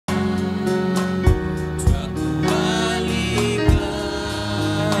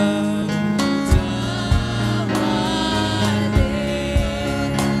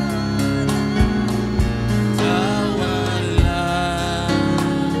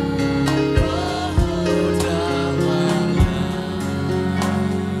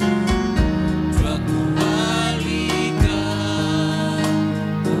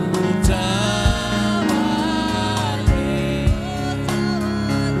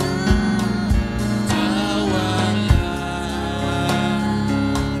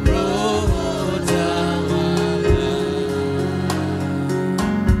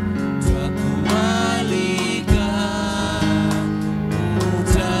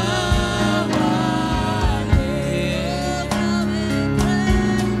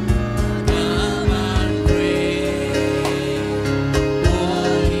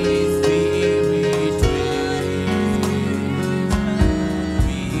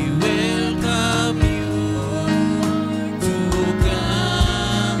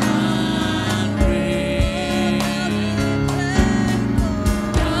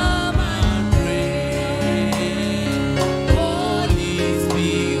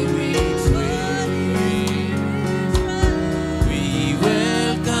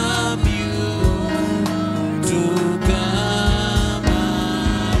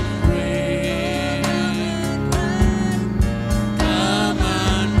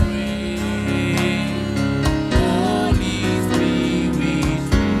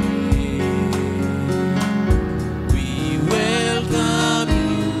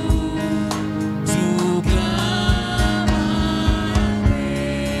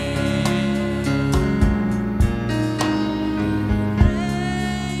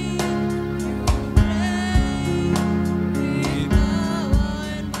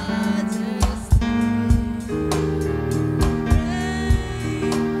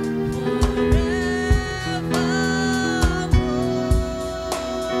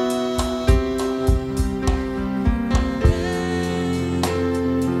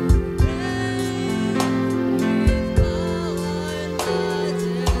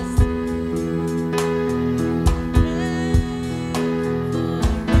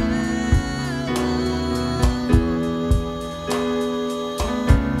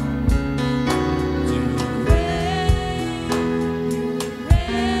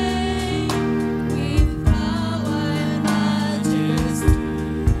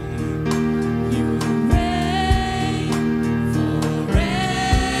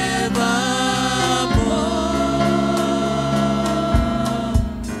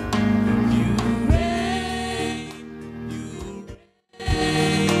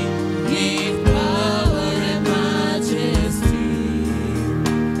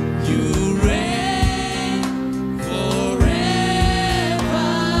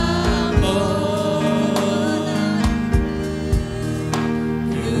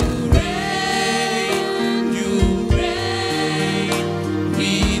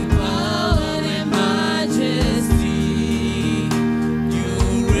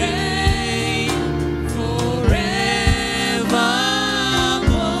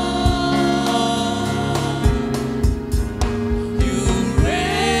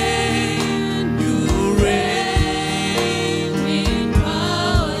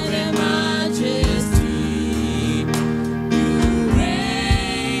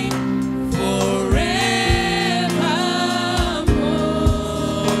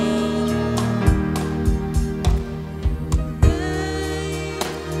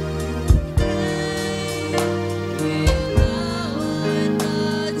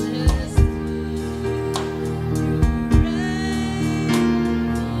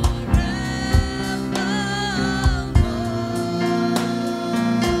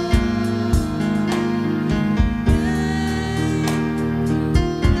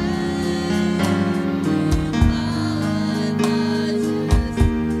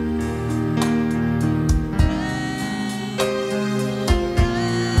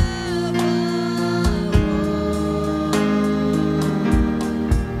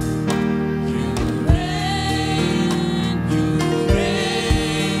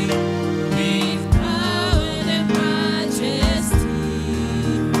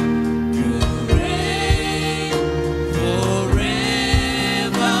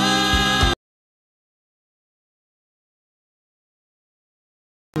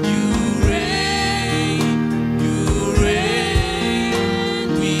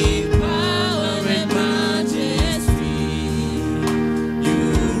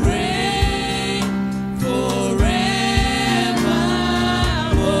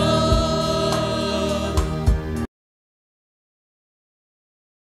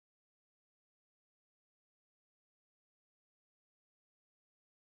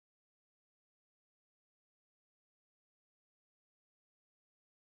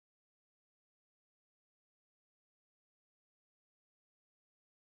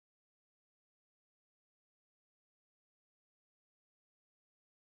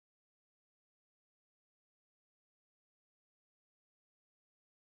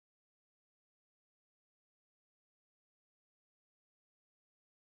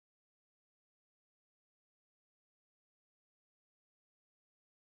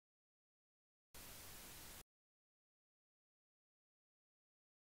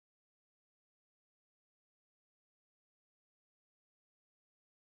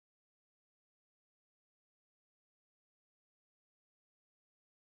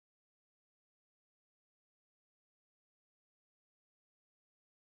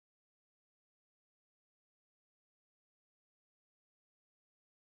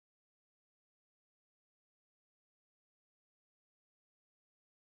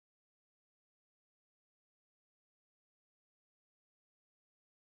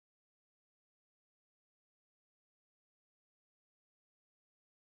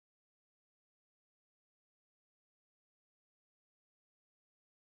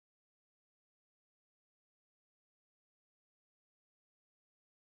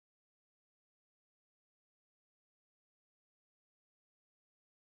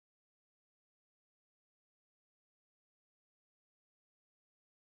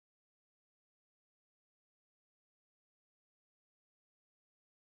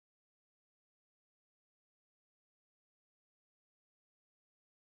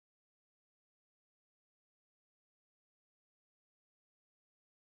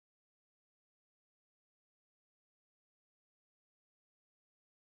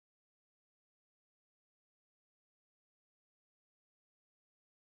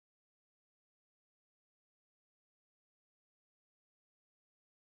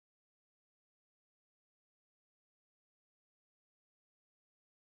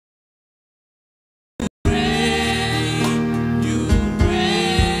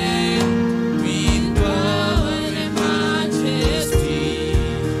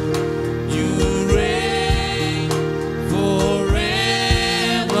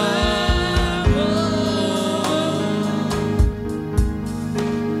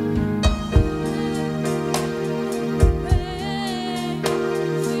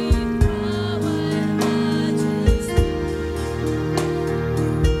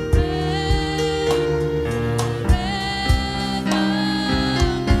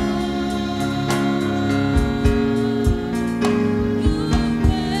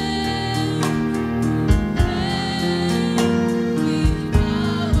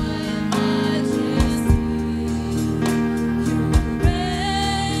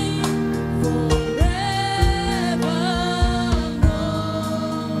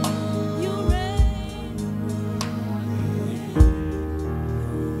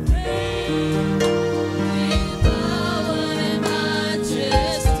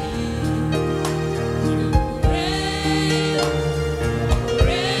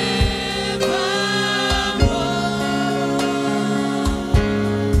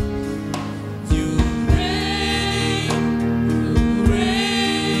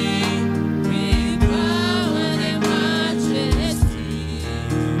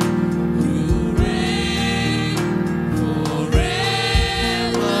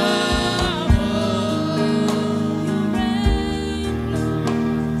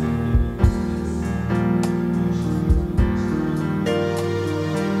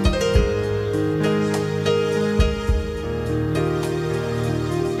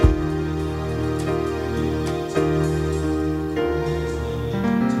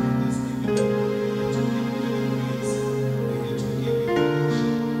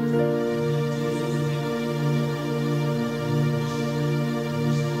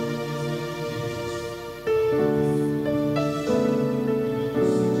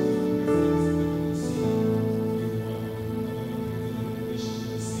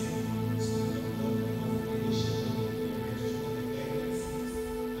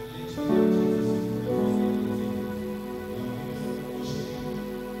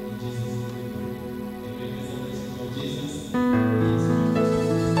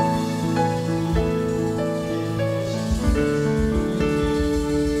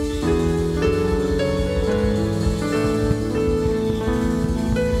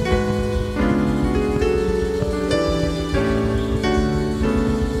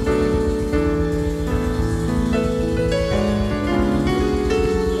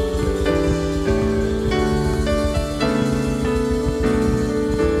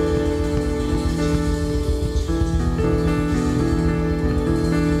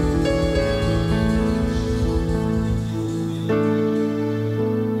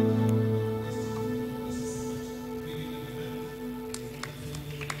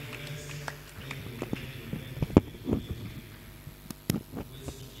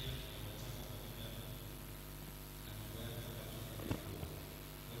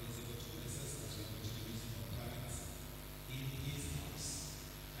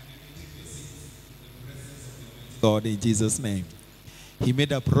God, in Jesus' name. He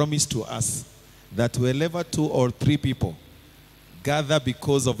made a promise to us that wherever 2 or 3 people gather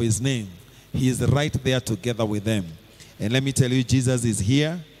because of his name, he is right there together with them. And let me tell you, Jesus is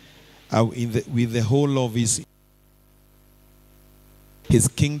here with the whole of his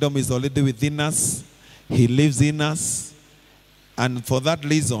kingdom is already within us. He lives in us. And for that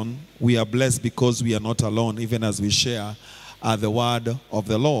reason, we are blessed because we are not alone, even as we share the word of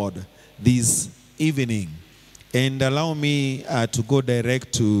the Lord this evening. And allow me to go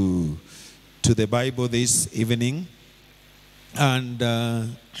direct to the Bible this evening. And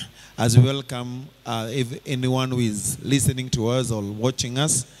as we welcome if anyone who is listening to us or watching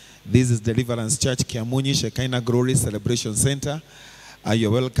us, this is Deliverance Church, Kiamunyi, Shekinah Glory Celebration Center.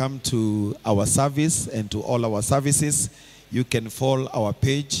 You're welcome to our service and to all our services. You can follow our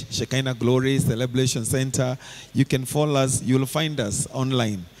page, Shekinah Glory Celebration Center. You can follow us. You'll find us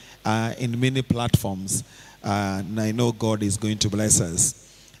online in many platforms. And I know God is going to bless us.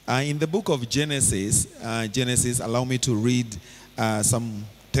 In the book of Genesis, allow me to read some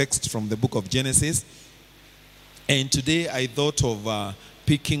text from the book of Genesis. And today I thought of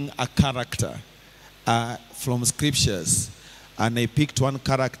picking a character from scriptures. And I picked one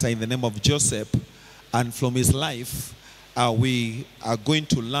character in the name of Joseph. And from his life, we are going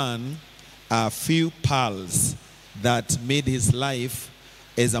to learn a few pearls that made his life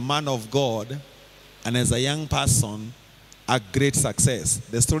as a man of God and as a young person a great success.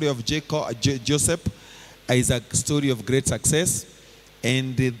 The story of Joseph is a story of great success.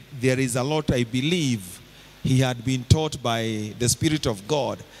 And there is a lot, I believe, he had been taught by the Spirit of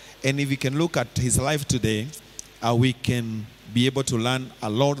God. And if we can look at his life today, we can be able to learn a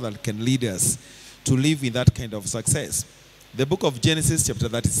lot that can lead us to live in that kind of success. The book of Genesis chapter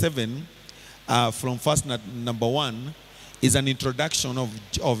 37, from verse number 1, is an introduction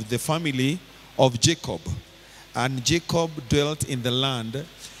of the family of Jacob. And Jacob dwelt in the land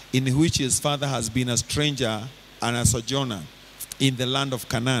in which his father has been a stranger and a sojourner, in the land of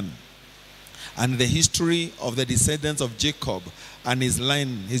Canaan. And the history of the descendants of Jacob and his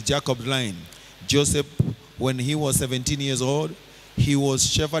Jacob line. Joseph, when he was 17 years old, he was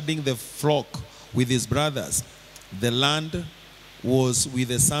shepherding the flock with his brothers. The land was with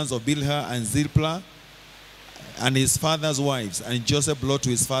the sons of Bilhah and Zilpah and his father's wives. And Joseph brought to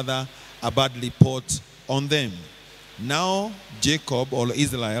his father a bad report on them. Now Jacob, or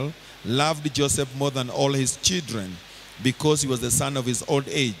Israel, loved Joseph more than all his children, because he was the son of his old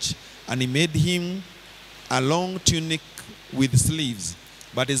age. And he made him a long tunic with sleeves.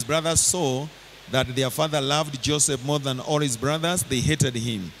 But his brothers saw that their father loved Joseph more than all his brothers. They hated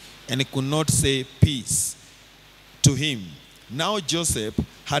him, and he could not say peace to him. Now Joseph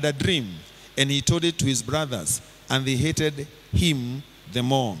had a dream, and he told it to his brothers, and they hated him the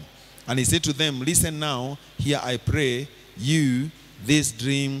more. And he said to them, listen now, here I pray you this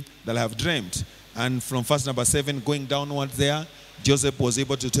dream that I have dreamt. And from verse number 7 going downwards there, Joseph was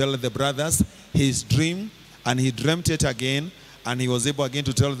able to tell the brothers his dream, and he dreamt it again, and he was able again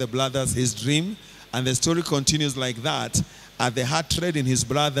to tell the brothers his dream. And the story continues like that. The hatred in his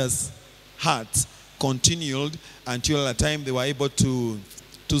brothers' hearts continued until a time they were able to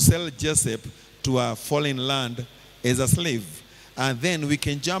sell Joseph to a foreign land as a slave. And then we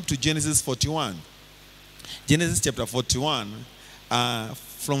can jump to Genesis 41. Genesis chapter 41,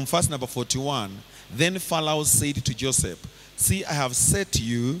 from verse number 41. Then Pharaoh said to Joseph, see, I have set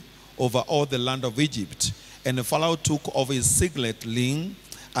you over all the land of Egypt. And Pharaoh took off his signet ring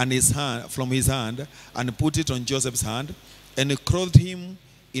and from his hand and put it on Joseph's hand, and clothed him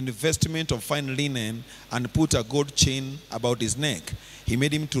in vestment of fine linen, and put a gold chain about his neck. He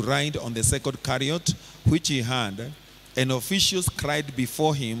made him to ride on the second chariot which he had, and officials cried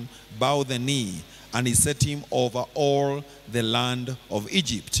before him, bow the knee, and he set him over all the land of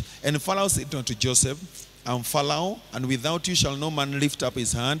Egypt. And Pharaoh said unto Joseph, and Pharaoh, and without you shall no man lift up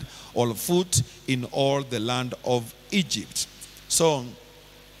his hand or foot in all the land of Egypt. So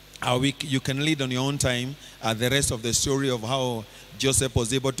you can read on your own time the rest of the story of how Joseph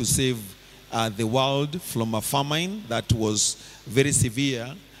was able to save the world from a famine that was very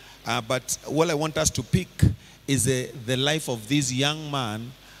severe. But what I want us to pick is the life of this young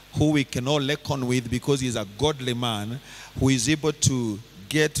man who we can all reckon with, because he's a godly man who is able to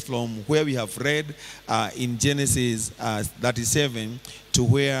get from where we have read in Genesis 37 to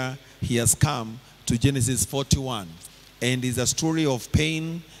where he has come to Genesis 41. And it's a story of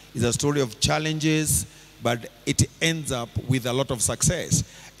pain, it's a story of challenges, but it ends up with a lot of success.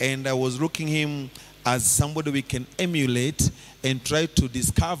 And I was looking him as somebody we can emulate and try to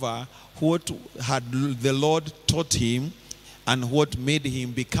discover what had the Lord taught him and what made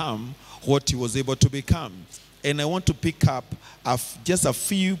him become what he was able to become. And I want to pick up just a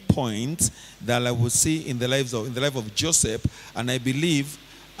few points that I will see in the life of Joseph, and I believe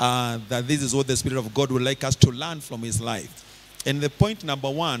that this is what the Spirit of God would like us to learn from his life. And the point number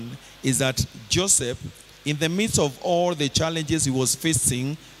one is that Joseph, in the midst of all the challenges he was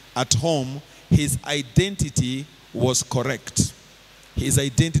facing at home, his identity was correct. His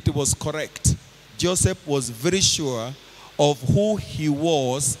identity was correct. Joseph was very sure of who he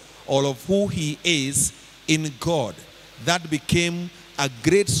was or of who he is in God. That became a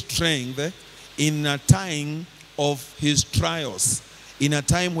great strength in a time of his trials, in a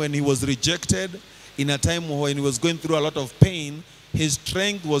time when he was rejected, in a time when he was going through a lot of pain. His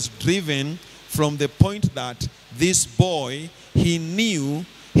strength was driven from the point that this boy, he knew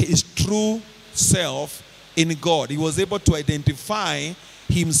his true self in God. He was able to identify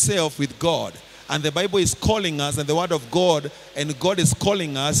himself with God. And the Bible is calling us, and the Word of God, and God is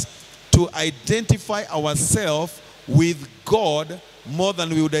calling us to identify ourselves with God more than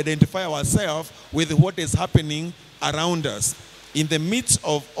we would identify ourselves with what is happening around us. In the midst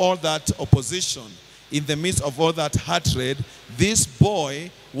of all that opposition, in the midst of all that hatred, this boy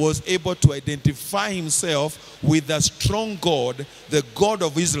was able to identify himself with the strong God, the God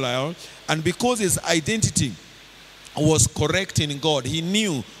of Israel. And because his identity was correct in God, he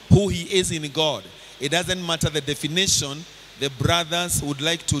knew who he is in God. It doesn't matter the definition the brothers would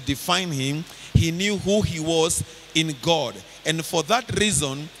like to define him. He knew who he was in God. And for that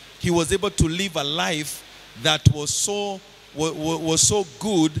reason, he was able to live a life that was so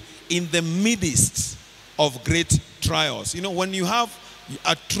good in the midst of great trials. You know, when you have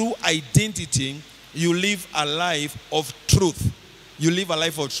a true identity, you live a life of truth. You live a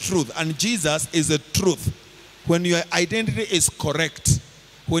life of truth. And Jesus is a truth. When your identity is correct,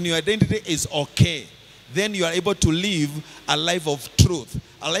 when your identity is okay, then you are able to live a life of truth.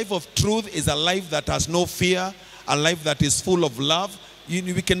 A life of truth is a life that has no fear, a life that is full of love.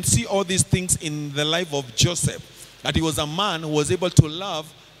 We can see all these things in the life of Joseph. That he was a man who was able to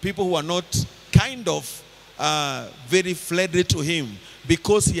love people who are not kind of very friendly to him,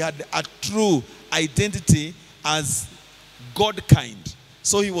 because he had a true identity as God kind.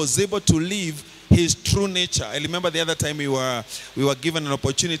 So he was able to live his true nature. I remember the other time we were given an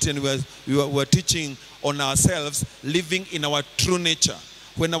opportunity, and we were teaching on ourselves living in our true nature.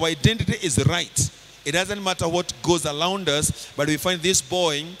 When our identity is right, it doesn't matter what goes around us, but we find this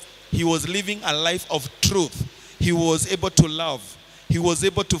boy, he was living a life of truth. He was able to love. He was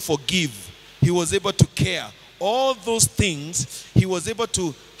able to forgive. He was able to care. All those things, he was able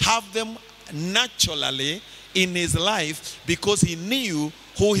to have them naturally in his life because he knew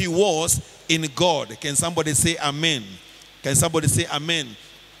who he was in God. Can somebody say amen? Can somebody say amen?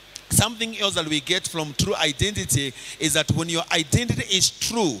 Something else that we get from true identity is that when your identity is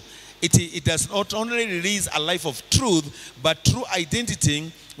true, it does not only release a life of truth, but true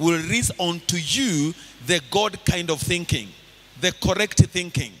identity will release onto you the God kind of thinking, the correct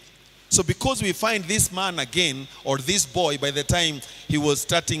thinking. So because we find this man again, or this boy, by the time he was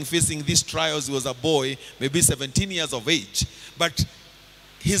starting facing these trials, he was a boy, maybe 17 years of age. But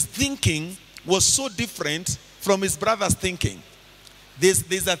his thinking was so different from his brother's thinking.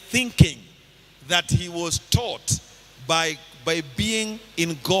 There's a thinking that he was taught by being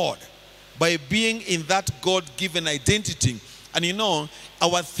in God, by being in that God-given identity. And you know,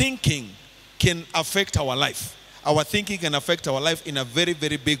 our thinking can affect our life. Our thinking can affect our life in a very,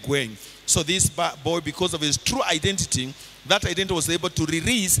 very big way. So this boy, because of his true identity, that identity was able to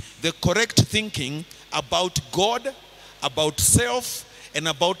release the correct thinking about God, about self, and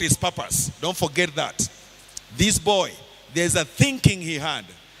about his purpose. Don't forget that. This boy, there's a thinking he had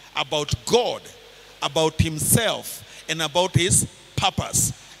about God, about himself, and about his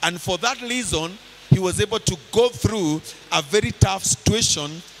purpose. And for that reason, he was able to go through a very tough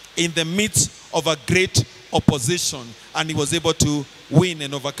situation in the midst of a great opposition, and he was able to win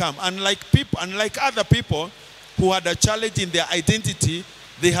and overcome. Unlike other people who had a challenge in their identity,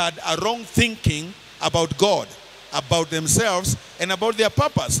 they had a wrong thinking about God, about themselves, and about their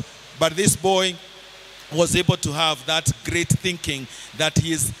purpose. But this boy was able to have that great thinking that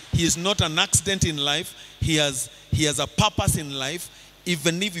he is not an accident in life. He has a purpose in life,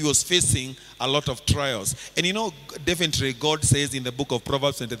 even if he was facing a lot of trials. And you know, definitely God says in the book of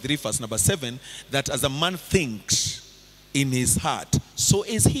Proverbs 23, verse number 7, that as a man thinks in his heart, so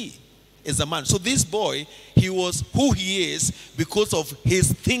is he, is a man. So this boy, he was who he is because of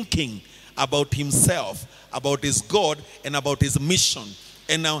his thinking about himself, about his God, and about his mission.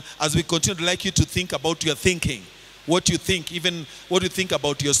 And now, as we continue, I'd like you to think about your thinking. What you think, even what you think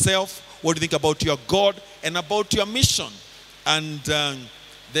about yourself, what you think about your God, and about your mission. And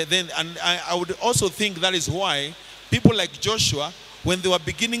And I would also think that is why people like Joshua, when they were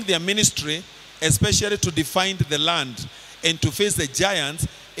beginning their ministry, especially to define the land and to face the giants,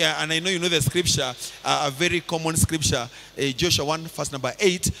 and I know you know the scripture, a very common scripture, Joshua 1 verse number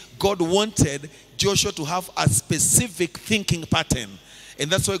 8, God wanted Joshua to have a specific thinking pattern. And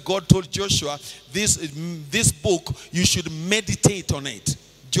that's why God told Joshua, this book, you should meditate on it.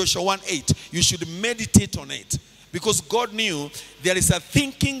 Joshua 1:8, you should meditate on it. Because God knew there is a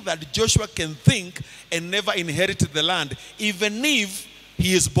thinking that Joshua can think and never inherit the land, even if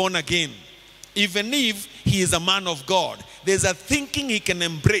he is born again. Even if he is a man of God. There's a thinking he can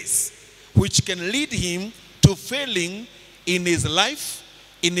embrace, which can lead him to failing in his life,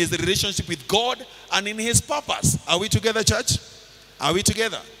 in his relationship with God, and in his purpose. Are we together, church? Are we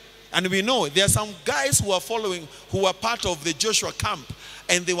together? And we know there are some guys who are following, who are part of the Joshua camp,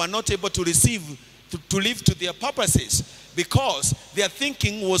 and they were not able to receive, to live to their purposes, because their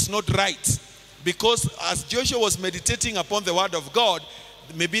thinking was not right. Because as Joshua was meditating upon the word of God,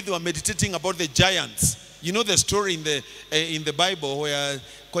 maybe they were meditating about the giants. You know the story in the Bible where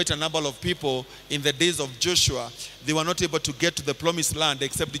quite a number of people in the days of Joshua, they were not able to get to the promised land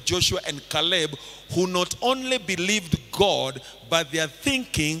except Joshua and Caleb, who not only believed God, but their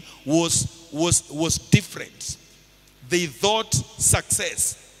thinking was different. They thought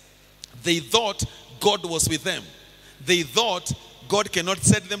success. They thought God was with them. They thought God cannot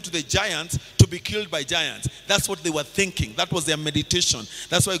send them to the giants to be killed by giants. That's what they were thinking. That was their meditation.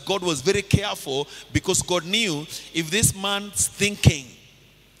 That's why God was very careful, because God knew if this man's thinking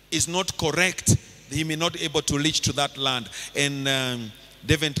is not correct, he may not be able to reach to that land. And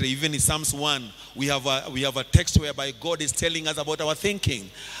Deventry, even in Psalms 1, we have a text whereby God is telling us about our thinking.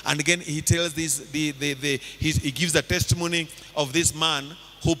 And again, he tells this, he gives a testimony of this man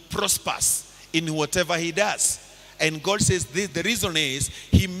who prospers in whatever he does. And God says the reason is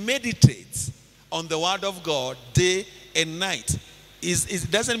he meditates on the word of God day and night. It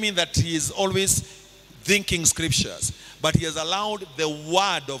doesn't mean that he is always thinking scriptures, but he has allowed the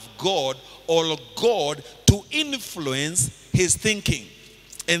word of God or God to influence his thinking.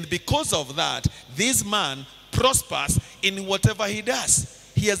 And because of that, this man prospers in whatever he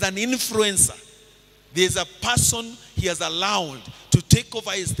does. He is an influencer. There's a person he has allowed to take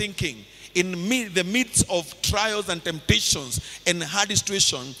over his thinking. In the midst of trials and temptations and hard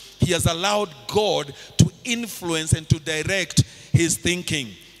situations, he has allowed God to influence and to direct his thinking.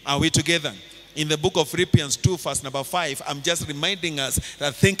 Are we together? In the book of Philippians 2, verse number 5, I'm just reminding us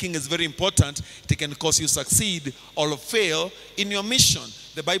that thinking is very important. It can cause you succeed or fail in your mission.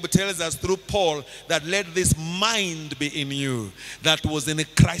 The Bible tells us through Paul that let this mind be in you that was in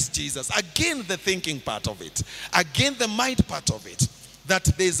Christ Jesus. Again, the thinking part of it. Again, the mind part of it. That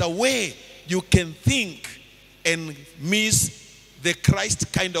there's a way you can think and miss the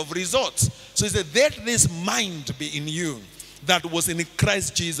Christ kind of results. So he said, let this mind be in you that was in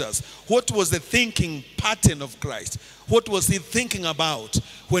Christ Jesus. What was the thinking pattern of Christ? What was he thinking about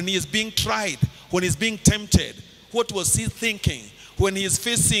when he is being tried, when he's being tempted? What was he thinking when he is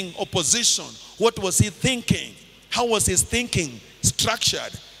facing opposition? What was he thinking? How was his thinking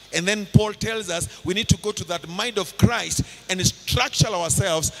structured? And then Paul tells us we need to go to that mind of Christ and structure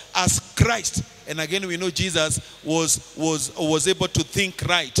ourselves as Christ. And again, we know Jesus was able to think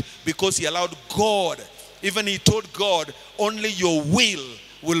right because he allowed God. Even he told God, only your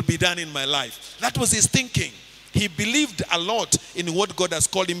will be done in my life. That was his thinking. He believed a lot in what God has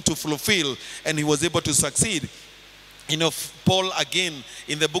called him to fulfill, and he was able to succeed. You know, Paul again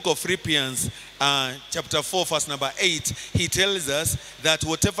in the book of Philippians chapter 4 verse number 8, he tells us that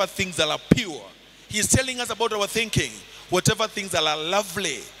whatever things that are pure, he's telling us about our thinking. Whatever things that are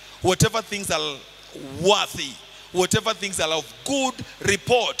lovely, whatever things are worthy, whatever things are of good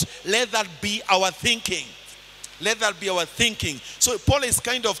report, let that be our thinking. Let that be our thinking. So Paul is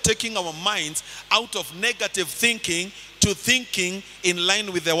kind of taking our minds out of negative thinking to thinking in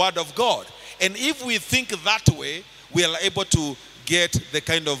line with the word of God. And if we think that way, we are able to get the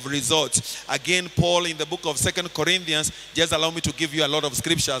kind of results. Again, Paul in the book of 2 Corinthians, just allow me to give you a lot of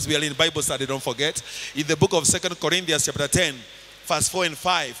scriptures. We are in Bible study, don't forget. In the book of 2 Corinthians chapter 10, verse 4 and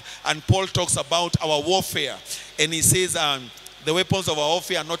 5, and Paul talks about our warfare. And he says, the weapons of our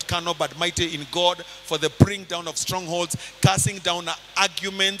warfare are not carnal, but mighty in God for the bringing down of strongholds, casting down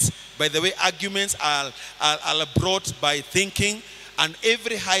arguments. By the way, arguments are brought by thinking. And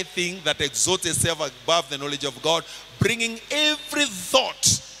every high thing that exalts itself above the knowledge of God, bringing every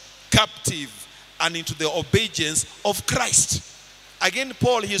thought captive and into the obedience of Christ. Again,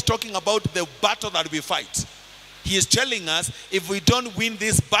 Paul, he is talking about the battle that we fight. He is telling us, if we don't win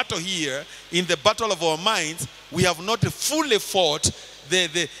this battle here, in the battle of our minds, we have not fully fought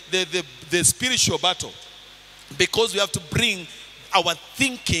the spiritual battle, because we have to bring our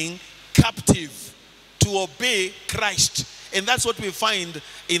thinking captive to obey Christ. And that's what we find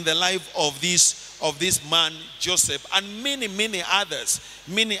in the life of this man Joseph, and many others.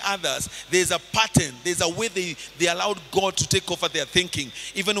 There's a pattern, there's a way they allowed God to take over their thinking,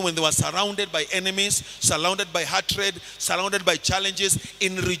 even when they were surrounded by enemies, surrounded by hatred, surrounded by challenges,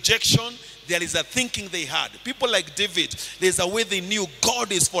 in rejection. There is a thinking they had. People like David, there's a way they knew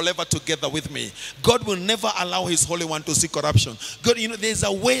God is forever together with me. God will never allow his Holy One to see corruption. God, there's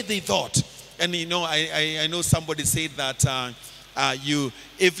a way they thought. And I know somebody said that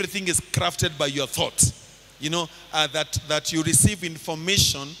everything is crafted by your thoughts. That you receive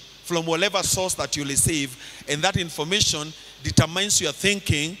information from whatever source that you receive, and that information determines your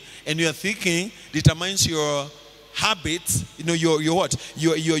thinking, and your thinking determines your habits. Your what?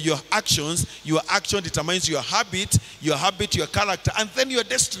 Your actions. Your action determines your habit, your character, and then your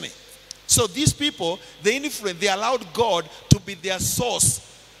destiny. So these people, they allowed God to be their source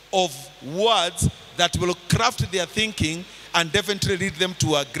of words that will craft their thinking and definitely lead them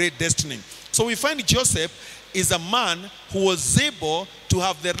to a great destiny. So we find Joseph is a man who was able to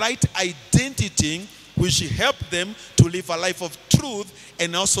have the right identity, which helped them to live a life of truth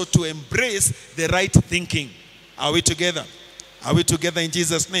and also to embrace the right thinking. Are we together? Are we together in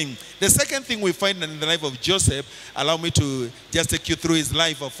Jesus' name? The second thing we find in the life of Joseph, allow me to just take you through his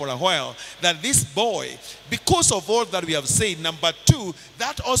life for a while, that this boy, because of all that we have said, number two,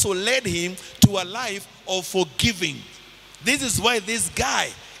 that also led him to a life of forgiving. This is why this guy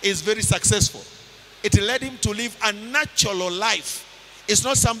is very successful. It led him to live a natural life. It's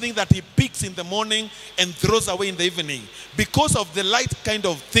not something that he picks in the morning and throws away in the evening. Because of the light kind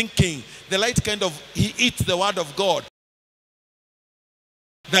of thinking, the light kind of, he eats the word of God,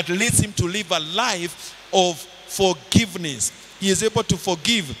 that leads him to live a life of forgiveness. He is able to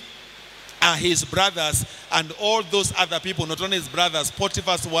forgive his brothers and all those other people, not only his brothers,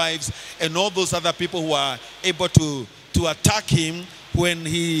 Potiphar's wives, and all those other people who are able to attack him when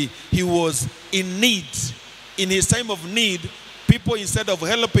he was in need. In his time of need, people, instead of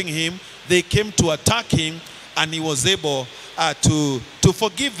helping him, they came to attack him, and he was able to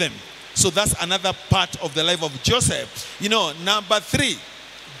forgive them. So that's another part of the life of Joseph. Number three,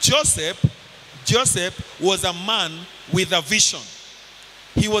 Joseph was a man with a vision.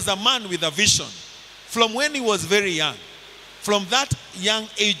 He was a man with a vision. From when he was very young, from that young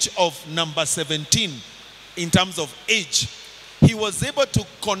age of number 17, in terms of age, he was able to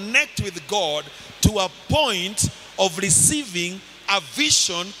connect with God to a point of receiving a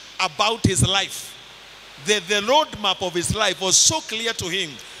vision about his life. The roadmap of his life was so clear to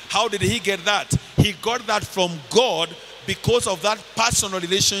him. How did he get that? He got that from God because of that personal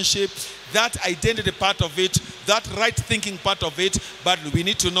relationship, that identity part of it, that right thinking part of it. But we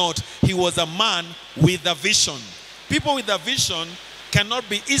need to note, he was a man with a vision. People with a vision cannot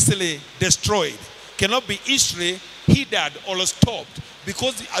be easily destroyed, cannot be easily hindered or stopped,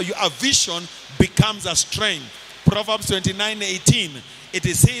 because a vision becomes a strength. Proverbs 29:18, it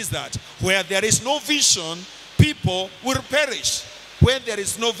says that where there is no vision, people will perish. Where there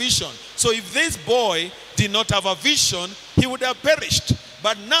is no vision. So if this boy did not have a vision, he would have perished.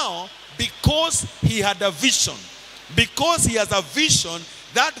 But now, because he had a vision, because he has a vision,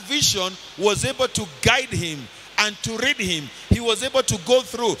 that vision was able to guide him and to lead him. He was able to go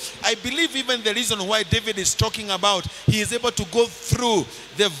through. I believe even the reason why David is talking about he is able to go through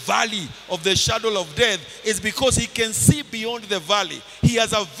the valley of the shadow of death is because he can see beyond the valley. He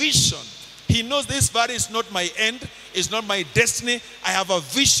has a vision. He knows this valley is not my end, it's not my destiny. I have a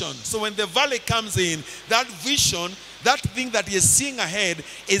vision. So when the valley comes in, that vision, that thing that he is seeing ahead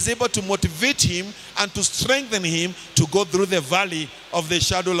is able to motivate him and to strengthen him to go through the valley of the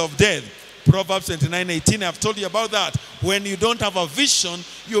shadow of death. Proverbs 29:18, I've told you about that. When you don't have a vision,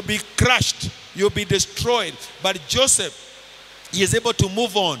 you'll be crushed, you'll be destroyed. But Joseph, he is able to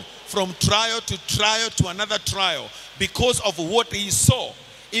move on from trial to another trial because of what he saw.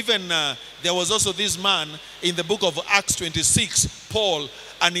 Even there was also this man in the book of Acts 26, Paul,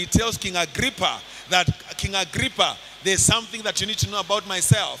 and he tells King Agrippa that, King Agrippa, there's something that you need to know about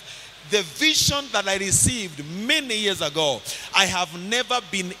myself. The vision that I received many years ago, I have never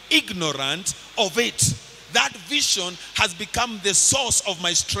been ignorant of it. That vision has become the source of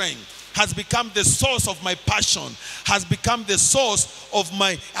my strength, has become the source of my passion, has become the source of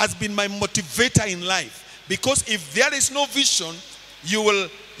has been my motivator in life. Because if there is no vision,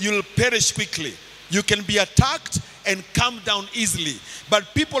 you'll perish quickly. You can be attacked and come down easily.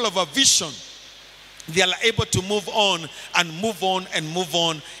 But people of a vision, they are able to move on and move on and move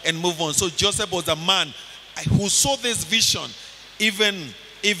on and move on. So Joseph was a man who saw this vision.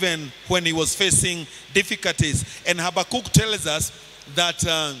 even when he was facing difficulties. And Habakkuk tells us that,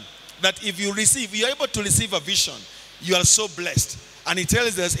 that if you're able to receive a vision, you are so blessed. And he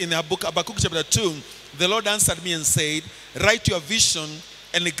tells us in Habakkuk chapter 2, the Lord answered me and said, write your vision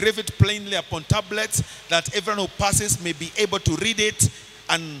and engrave it plainly upon tablets, that everyone who passes may be able to read it.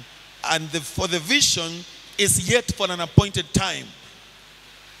 For the vision is yet for an appointed time,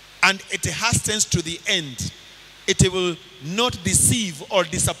 and it hastens to the end. It will not deceive or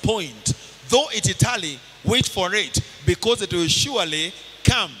disappoint. Though it tarry, wait for it, because it will surely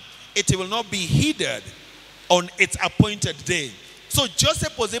come. It will not be heeded on its appointed day. So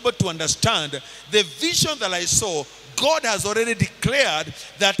Joseph was able to understand the vision that I saw. God has already declared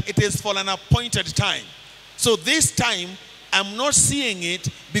that it is for an appointed time. So this time, I'm not seeing it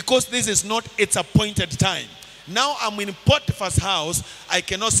because this is not its appointed time. Now I'm in Potiphar's house. I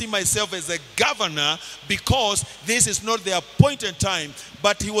cannot see myself as a governor because this is not the appointed time.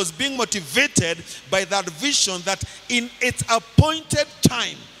 But he was being motivated by that vision that in its appointed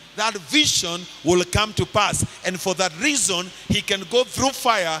time, that vision will come to pass. And for that reason, he can go through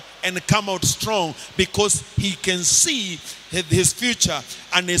fire and come out strong because he can see his future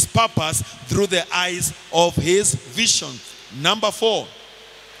and his purpose through the eyes of his vision. Number four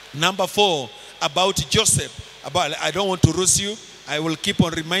about Joseph. I don't want to lose you. I will keep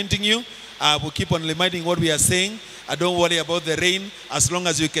on reminding you. I will keep on reminding what we are saying. I don't worry about the rain as long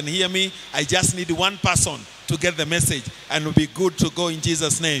as you can hear me. I just need one person to get the message, and it'll be good to go in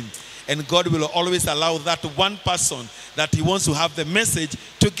Jesus' name. And God will always allow that one person that he wants to have the message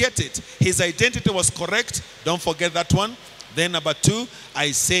to get it. His identity was correct. Don't forget that one. Then number 2,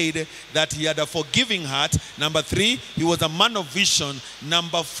 I said that he had a forgiving heart. Number 3, he was a man of vision.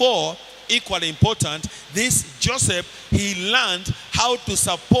 Number 4, equally important, this Joseph, he learned how to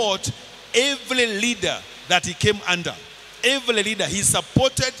support every leader that he came under. Every leader, he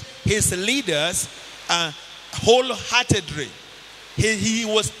supported his leaders wholeheartedly. He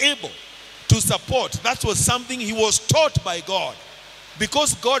was able to support. That was something he was taught by God.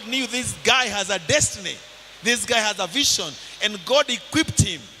 Because God knew this guy has a destiny. This guy has a vision. And God equipped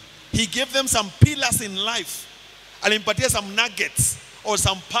him. He gave them some pillars in life. Alimpatia some nuggets or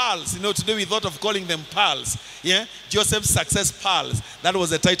some pearls. You know, today we thought of calling them pearls. Yeah? Joseph's success pearls. That was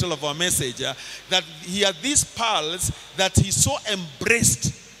the title of our message. Yeah? That he had these pearls that he so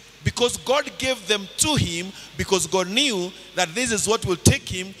embraced because God gave them to him, because God knew that this is what will take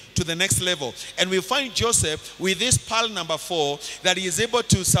him to the next level. And we find Joseph with this pearl number 4, that he is able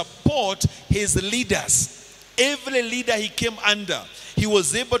to support his leaders. Every leader he came under, he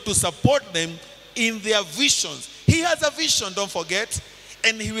was able to support them in their visions. He has a vision, don't forget,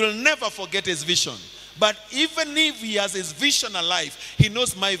 and he will never forget his vision. But even if he has his vision alive, he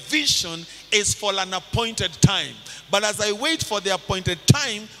knows my vision is for an appointed time. But as I wait for the appointed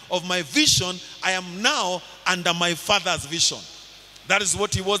time of my vision, I am now under my father's vision. That is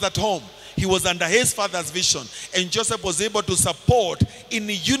what he was at home. He was under his father's vision. And Joseph was able to support in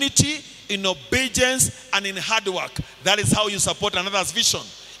unity, in obedience, and in hard work. That is how you support another's vision.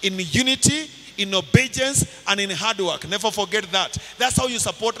 In unity, in obedience, and in hard work. Never forget that. That's how you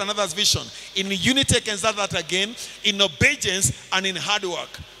support another's vision. In unity, I can start that again. In obedience and in hard work.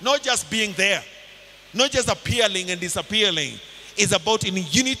 Not just being there. Not just appearing and disappearing. It's about in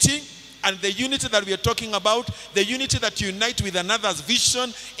unity. And the unity that we are talking about, the unity that you unite with another's vision,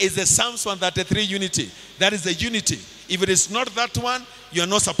 is the Psalms 133 unity. That is the unity. If it is not that one, you are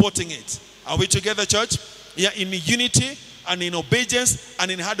not supporting it. Are we together, church? Yeah, in unity and in obedience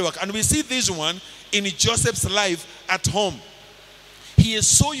and in hard work. And we see this one in Joseph's life at home. He is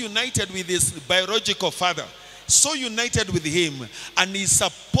so united with his biological father, so united with him, and he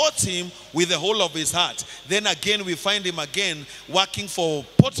supports him with the whole of his heart. Then again, we find him again working for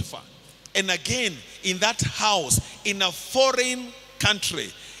Potiphar. And again, in that house, in a foreign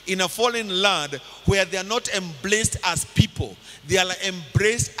country, in a foreign land, where they are not embraced as people, they are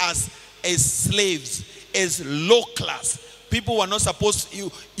embraced as slaves, as low class. People who are not supposed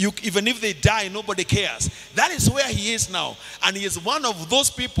to, even if they die, nobody cares. That is where he is now. And he is one of those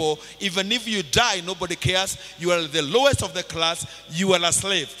people, even if you die, nobody cares. You are the lowest of the class, you are a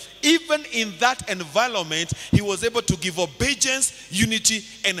slave. Even in that environment, he was able to give obedience, unity,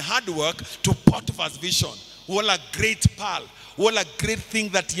 and hard work to Potiphar's vision. What a great pearl. What a great thing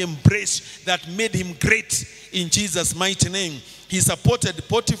that he embraced, that made him great in Jesus' mighty name. He supported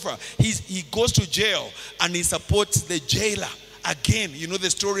Potiphar. He goes to jail and he supports the jailer again, you know the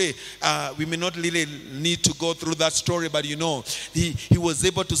story. We may not really need to go through that story, but you know, he was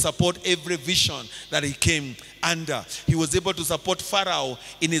able to support every vision that he came under. He was able to support Pharaoh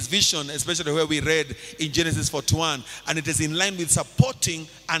in his vision, especially where we read in Genesis 41. And it is in line with supporting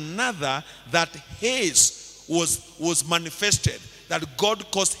another that his was manifested, that God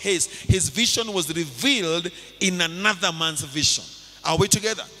caused his. His vision was revealed in another man's vision. Are we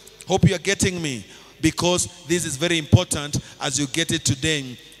together? Hope you are getting me, because this is very important as you get it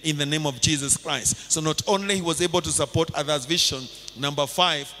today in the name of Jesus Christ. So not only he was able to support others' vision, number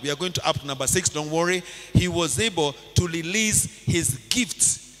 5, we are going to up to number 6, don't worry. He was able to release his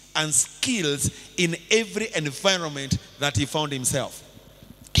gifts and skills in every environment that he found himself.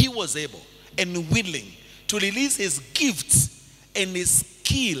 He was able and willing to release his gifts and his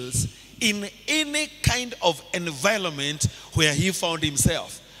skills in any kind of environment where he found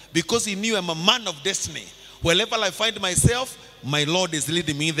himself. Because he knew, I'm a man of destiny. Wherever I find myself, my Lord is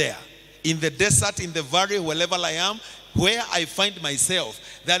leading me there. In the desert, in the valley, wherever I am, where I find myself,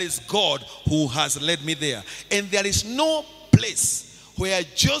 that is God who has led me there. And there is no place where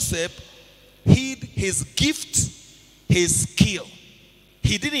Joseph hid his gift, his skill.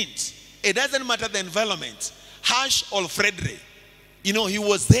 He didn't. It doesn't matter the environment, harsh or friendly. You know, he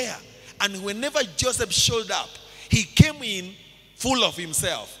was there. And whenever Joseph showed up, he came in full of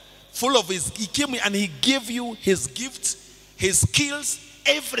himself. He came in and he gave you his gifts, his skills,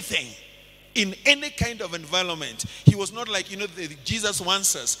 everything in any kind of environment. He was not like, you know, Jesus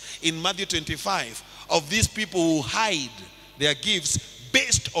warns us in Matthew 25 of these people who hide their gifts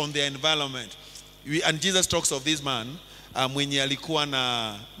based on their environment. And Jesus talks of this man mwenye alikuwa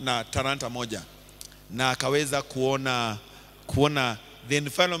na talanta moja na akaweza kuona the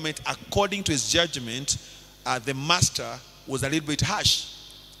environment according to his judgment. The master was a little bit harsh.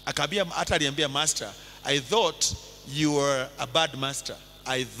 Akabia hata aliambia master, I thought you were a bad master.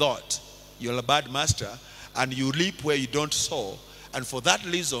 I thought you're a bad master and you reap where you don't sow. And for that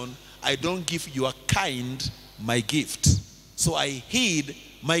reason, I don't give your kind my gift. So I hid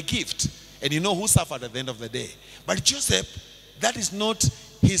my gift. And you know who suffered at the end of the day? But Joseph, that is not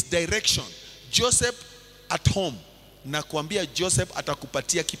his direction. Joseph at home. Na kuambia Joseph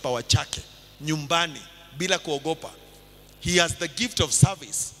atakupatia kipawa chake nyumbani bila kuogopa. He has the gift of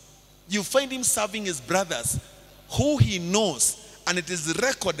service. You find him serving his brothers who he knows, and it is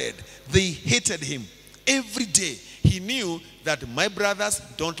recorded they hated him every day. He knew that my brothers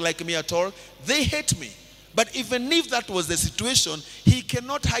don't like me at all. They hate me. But even if that was the situation, he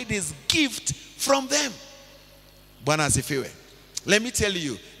cannot hide his gift from them. Bwana asifiwe. Let me tell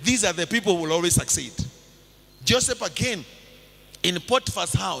you, these are the people who will always succeed. Joseph again, in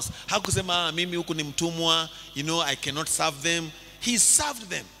Potiphar's house, hakusema mimi huku ni mtumwa, you know, I cannot serve them. He served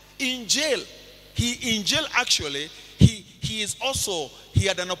them in jail. In jail actually, he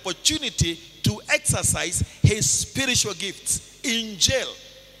had an opportunity to exercise his spiritual gifts. In jail,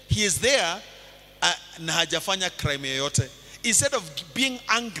 he is there na hajafanya crime yoyote. Instead of being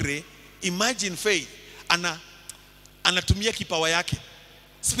angry, imagine faith. Anatumia kipawa yake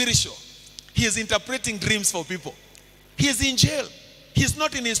spiritual. He is interpreting dreams for people. He is in jail. He is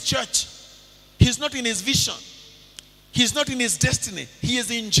not in his church. He is not in his vision. He is not in his destiny. He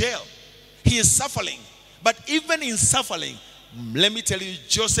is in jail. He is suffering. But even in suffering, let me tell you,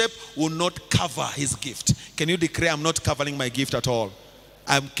 Joseph will not cover his gift. Can you declare, I'm not covering my gift at all?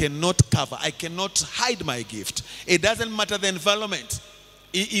 I cannot cover. I cannot hide my gift. It doesn't matter the environment.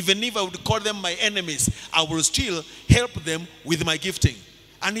 Even if I would call them my enemies, I will still help them with my gifting.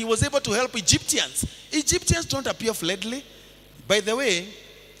 And he was able to help Egyptians. Egyptians don't appear friendly. By the way,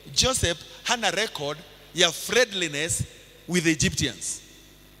 Joseph had a record of friendliness with the Egyptians.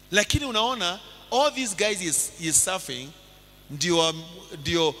 Lakini unaona, all these guys is suffering,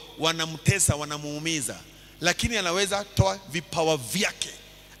 ndio wanamtesa, wanamuumiza. Lakini anaweza toa vipawa vyake.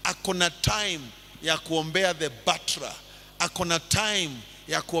 Akona time ya kuombea the butler. Akona time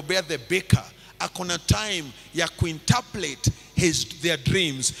ya kuombea the baker. Akona time ya kuinterpret their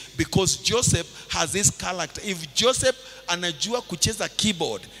dreams, because Joseph has this character. If Joseph anajua kucheza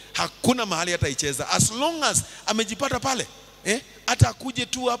keyboard, hakuna mahali hataicheza. As long as amejipata pale, hata akuje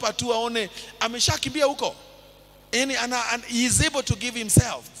tu hapa tu aone ameshakimbia huko. And he is able to give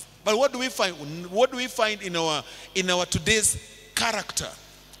himself. But what do we find? What do we find in our today's character?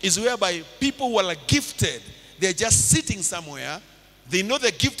 Is whereby people who are gifted, they're just sitting somewhere. They know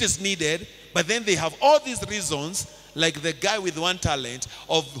the gift is needed, but then they have all these reasons, like the guy with one talent,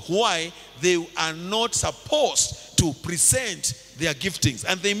 of why they are not supposed to present their giftings.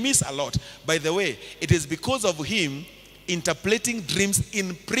 And they miss a lot. By the way, it is because of him interpreting dreams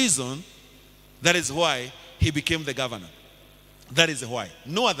in prison, that is why he became the governor. That is why.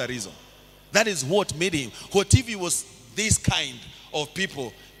 No other reason. That is what made him. What if he was this kind of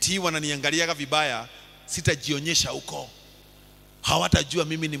people? Ti wananiangaliaga vibaya, sitajionyesha huko. Hawatajua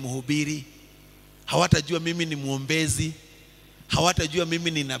mimi ni mhubiri. Hawatajua mimi ni muombezi. Hawatajua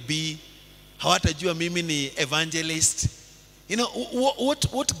mimi ni nabii. Hawatajua mimi ni evangelist. You know,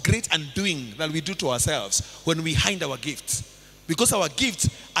 what great undoing that we do to ourselves when we hide our gifts. Because our gifts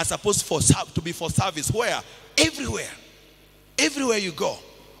are supposed to be for service. Where? Everywhere. Everywhere you go.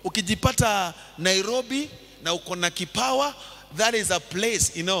 Ukijipata Nairobi na uko na kipawa, that is a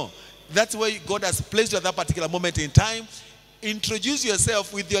place, you know. That's where God has placed you at that particular moment in time. Introduce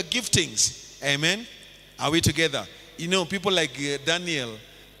yourself with your giftings. Amen. Are we together? You know, people like Daniel,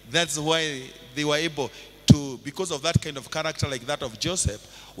 that's why they were able to, because of that kind of character like that of Joseph,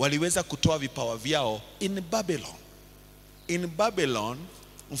 waliweza kutoa vipawa vyao in Babylon. In Babylon,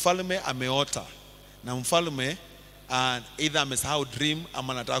 mfalme ameota. Na mfalme either amesahau dream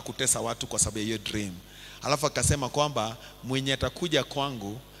ama anataka kutesa watu kwa sababu ya hiyo dream. Alafu akasema kwamba mwenye atakuja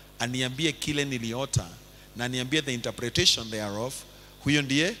kwangu aniambie kile niliota na niambie the interpretation thereof, huyo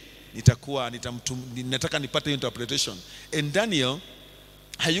ndiye nataka nipate interpretation. And Daniel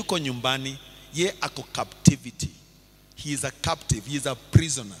hayuko nyumbani, ye ako captivity. He is a captive, he is a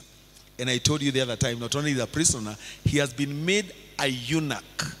prisoner. And I told you the other time, not only is a prisoner, he has been made a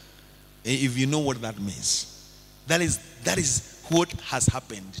eunuch. If you know what that means. That is what has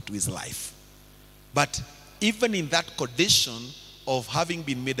happened to his life. But even in that condition of having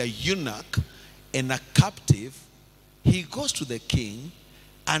been made a eunuch and a captive, he goes to the king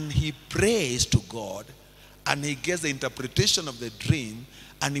and he prays to God and he gets the interpretation of the dream,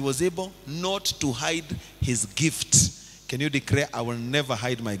 and he was able not to hide his gift. Can you declare, I will never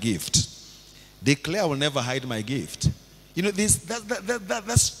hide my gift? Declare, I will never hide my gift. You know,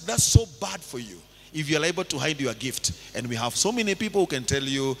 that's so bad for you if you're able to hide your gift. And we have so many people who can tell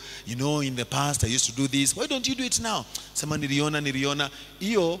you, you know, in the past I used to do this. Why don't you do it now? Sema niliona.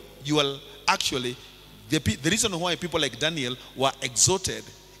 You will actually, the reason why people like Daniel were exalted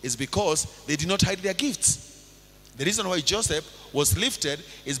is because they did not hide their gifts. The reason why Joseph was lifted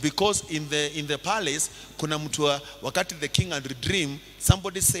is because in the palace, kuna mtu wakati the king had a dream,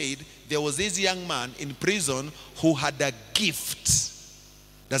 somebody said there was this young man in prison who had a gift.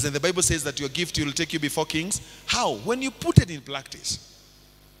 Doesn't the Bible says that your gift will take you before kings? How? When you put it in practice.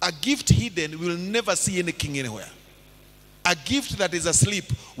 A gift hidden will never see any king anywhere. A gift that is asleep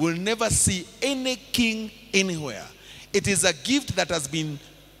will never see any king anywhere. It is a gift that has been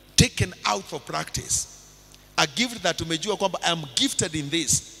taken out for practice. A gift that umejua kwamba I am gifted in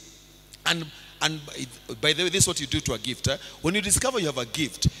this. And by the way, this is what you do to a gift. When you discover you have a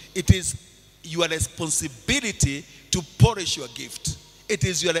gift, it is your responsibility to polish your gift. It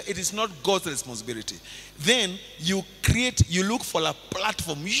is not God's responsibility. Then you look for a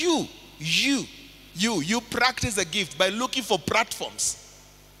platform. You practice a gift by looking for platforms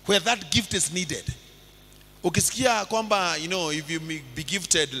where that gift is needed. Ukisikia kwamba, you know, if you be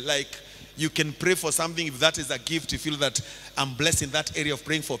gifted, like you can pray for something, if that is a gift, you feel that I'm blessed in that area of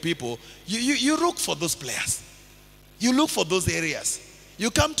praying for people, you look for those players. You look for those areas. You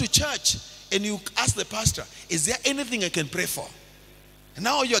come to church and you ask the pastor, is there anything I can pray for? And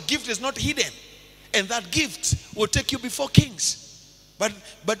now your gift is not hidden. And that gift will take you before kings. But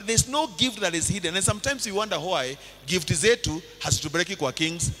there's no gift that is hidden. And sometimes you wonder why gift zetu hazitupeleki kwa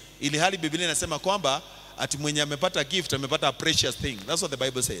kings. Ili hali Biblia inasema kwamba ati mwenye amepata gift amepata a precious thing. That's what the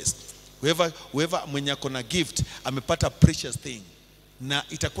Bible says. Whoever mwenye akona gift amepata precious thing. Na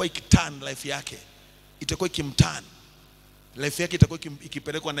itakuwa ikiturn life yake. Itakuwa ikimturn. Life yake itakuwa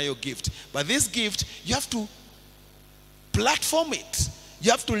ikipelekwa na hiyo gift. But this gift, you have to platform it.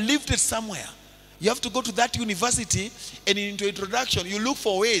 You have to lift it somewhere. You have to go to that university, and into introduction, you look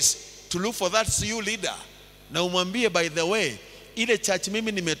for ways to look for that CU leader. Na umwambie, by the way, ile church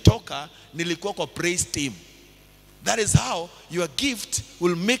mimi nimetoka, nilikuwa kwa praise team. That is how your gift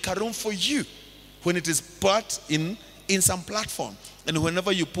will make a room for you when it is put in some platform. And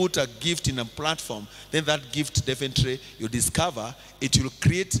whenever you put a gift in a platform, then that gift definitely you discover it will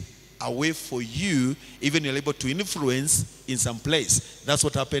create a way for you, even you're able to influence in some place. That's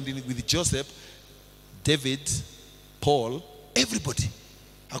what happened with Joseph, David, Paul, everybody.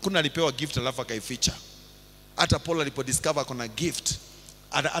 Hakuna alipewa gift alafu akaificha. Hata Paul alipodiscover kuna gift,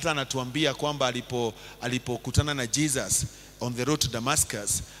 hata anatuambia kwamba alipokutana na Jesus on the road to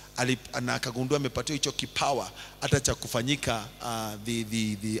Damascus, na akagundua amepatiwa hicho kipawa hata cha kufanyika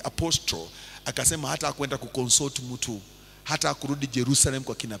the apostle. Akasema hata hakwenda kuconsult mtu, hata kurudi Jerusalem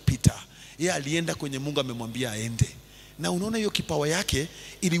kwa kina Peter. Yeye alienda kwenye Mungu amemwambia aende. Na unaona hiyo kipawa yake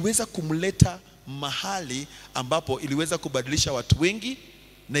iliweza kumleta mahali ambapo iliweza kubadilisha watu wengi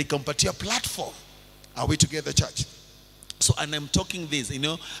na ikampatia platform. Are we together, church? So, and I'm talking this,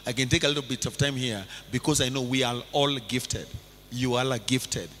 I can take a little bit of time here because I know we are all gifted. You all are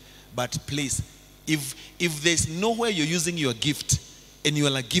gifted. But please, if there's nowhere you're using your gift and you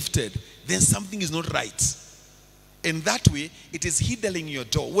all are gifted, then something is not right. In that way, it is hindering your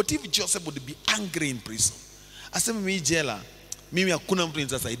door. What if Joseph would be angry in prison? Asema mimi jela, mimi hakuna mtu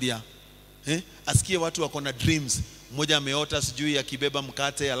nitasaidia. Asikie watu wako na dreams. Mmoja ameota sijui akibeba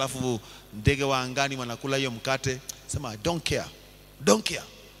mkate alafu ndege wa angani wanakula hiyo mkate. Sema don't care. Don't care.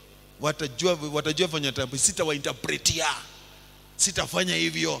 Watajua fanya tambo, sitawainterpretia. Sitafanya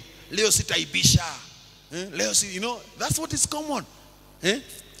hivyo. Leo sitaibisha. Leo that's what is common.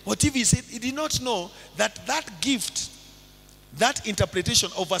 What if he said he did not know that gift, that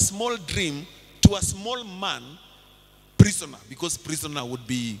interpretation of a small dream to a small man, prisoner, because prisoner would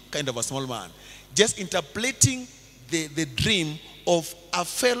be kind of a small man, just interpreting the dream of a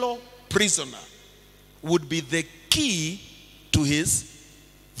fellow prisoner would be the key to his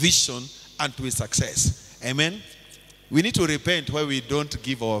vision and to his success. Amen. We need to repent where we don't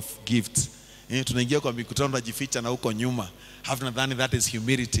give our gifts. Tunaingia kwa mikutano tunajificha na huko nyuma. Have nadhani that is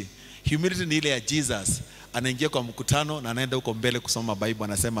humility. Humility ni ile ya Jesus. Anaingia kwa mkutano na anaenda huko mbele kusoma Bible,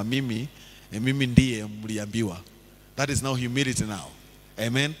 anasema mimi ndiye mliambiwa. That is now humility now.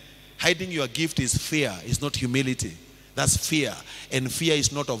 Amen. Hiding your gift is fear, it's not humility. That's fear, and fear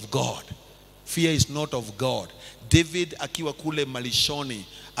is not of God. Fear is not of God. David akiwa kule malishoni,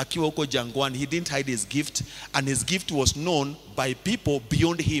 akiwa huko jangwani, he didn't hide his gift, and his gift was known by people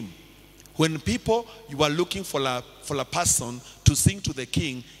beyond him. When people, you were looking for a person to sing to the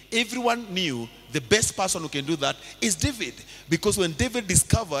king, everyone knew the best person who can do that is David. Because when David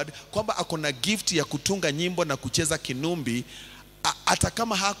discovered kwamba akona gift ya kutunga nyimbo na kucheza kinumbi, hata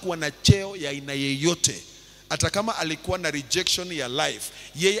kama hakuwa na cheo ya aina yeyote, hata kama alikuwa na rejection ya life,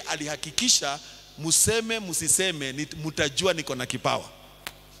 yeye alihakikisha museme musiseme mutajua niko na kipawa.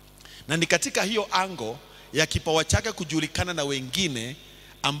 Na ni katika hiyo ango ya kipawa chake kujulikana na wengine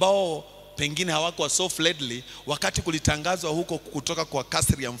ambao pengine hawakuwa so friendly, wakati kulitangazwa huko kutoka kwa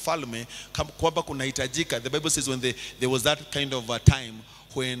kasri ya mfalme kwamba kunahitajika. The Bible says when there was that kind of a time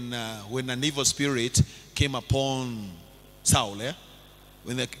when an evil spirit came upon Saul,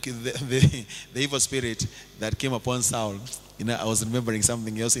 when the evil spirit that came upon Saul, I was remembering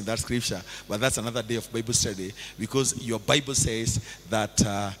something else in that scripture, but that's another day of Bible study, because your Bible says that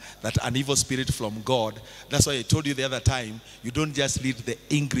an evil spirit from God. That's why I told you the other time, you don't just read the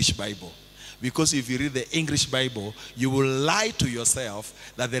English Bible. Because if you read the English Bible, you will lie to yourself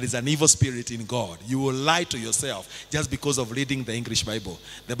that there is an evil spirit in God. You will lie to yourself just because of reading the English Bible.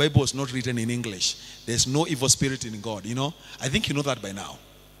 The Bible was not written in English. There's no evil spirit in God, I think you know that by now.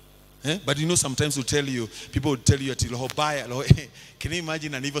 But sometimes people will tell you, can you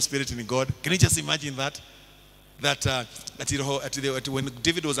imagine an evil spirit in God? Can you just imagine that? When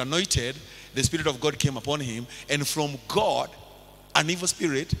David was anointed, the Spirit of God came upon him, and from God, an evil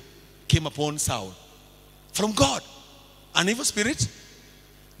spirit came upon Saul. From God, an evil spirit.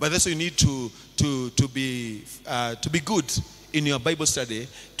 But that's why you need to be good in your Bible study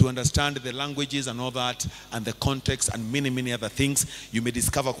to understand the languages and all that, and the context and many other things. You may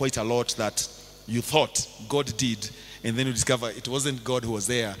discover quite a lot that you thought God did, and then you discover it wasn't God who was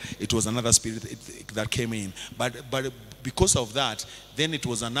there, it was another spirit that came in. But because of that, then it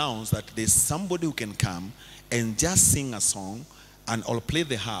was announced that there's somebody who can come and just sing a song, and I'll play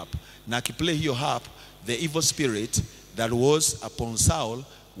the harp. Na akiplay hiyo harp, the evil spirit that was upon Saul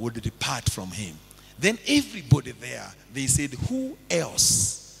would depart from him. Then everybody there, they said, who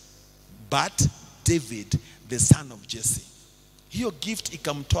else but David, the son of Jesse? Hiyo gift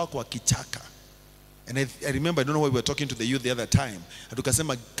ikamtoa kwa kichaka. And I remember, I don't know why we were talking to the youth the other time.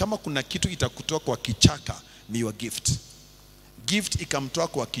 Tukasema kama kuna kitu itakutoa kwa kichaka ni your gift. Gift ikamtoa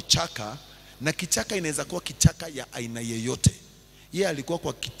kwa kichaka, na kichaka inaweza kuwa kichaka ya aina yeyote. Yeye alikuwa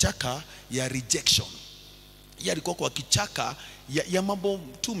kwa kichaka ya rejection. Yeye alikuwa kwa kichaka ya mambo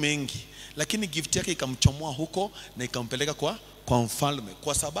tu mengi. Lakini gift yake ikamchomoa huko na ikampeleka kwa mfalme,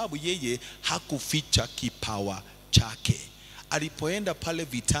 kwa sababu yeye hakuficha kipawa chake. Alipoenda pale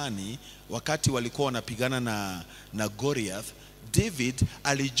vitani, wakati walikuwa wanapigana na Goliath, David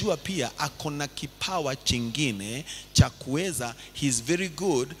alijua pia akona kipawa chingine cha kuweza. He's very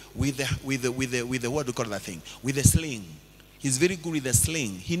good with the what do you call that thing? With the sling. He's very good with the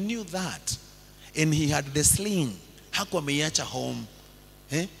sling. He knew that, and he had the sling. Hakuwa ameiacha home.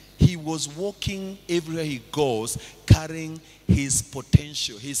 He was walking everywhere he goes, carrying his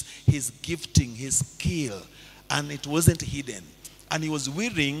potential, his gifting, his skill, and it wasn't hidden. And he was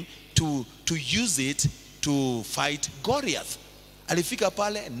willing to use it to fight Goliath. Alifika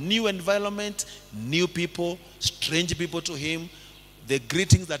pale, new environment, new people, strange people to him. The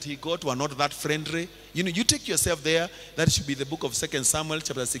greetings that he got were not that friendly. You know, you take yourself there. That should be the book of 2 Samuel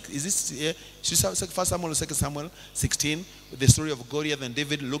chapter 6. Is this 1 Samuel or 2 Samuel 16? The story of Goliath and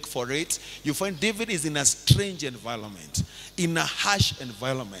David. Look for it. You find David is in a strange environment, in a harsh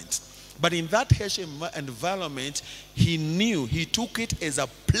environment. But in that harsh environment, he took it as a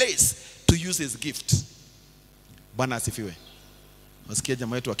place to use his gift. Bwana asifiwe. Wasikia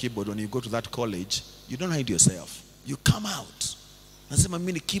jamaa wetu wa keyboard, when you go to that college, you don't hide yourself. You come out. Nasema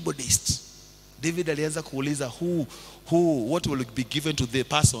mimi ni keyboardist. David alianza kuuliza what will be given to the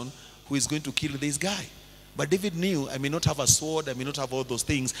person who is going to kill this guy. But David knew, I may not have a sword, I may not have all those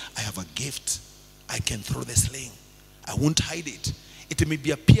things. I have a gift. I can throw the sling. I won't hide it. It may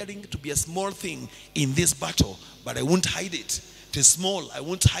be appearing to be a small thing in this battle, but I won't hide it. It is small, I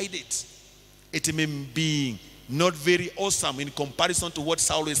won't hide it. It may be not very awesome in comparison to what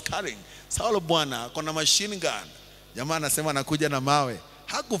Saul is carrying. Saul bwana kona machine gun. Jamaa anasema anakuja na mawe.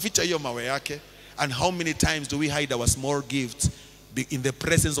 Hakuficha hiyo mawe yake. And how many times do we hide our small gifts in the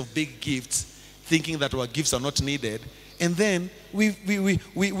presence of big gifts, thinking that our gifts are not needed, and then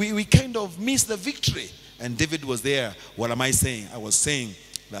we kind of miss the victory. And David was there. What am I saying? I was saying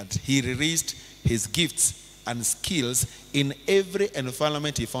that he released his gifts and skills in every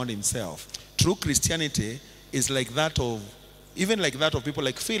environment he found himself. True Christianity is like that of, even like that of people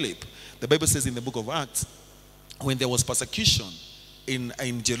like Philip. The Bible says in the book of Acts, when there was persecution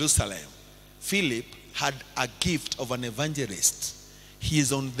in Jerusalem, Philip had a gift of an evangelist. He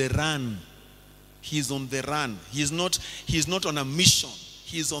is on the run. He is on the run. He is not on a mission.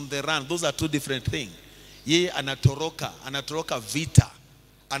 He is on the run. Those are two different things. Yeye anatoroka vita,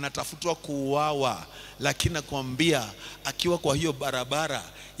 anatafutwa kuuawa, lakini nakwambia akiwa kwa hiyo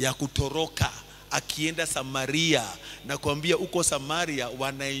barabara ya kutoroka akienda Samaria, nakwambia uko Samaria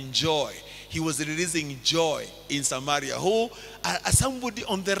wana enjoy. He was releasing joy in Samaria. Somebody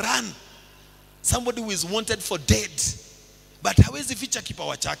on the run, somebody who is wanted for dead, but hawezi ficha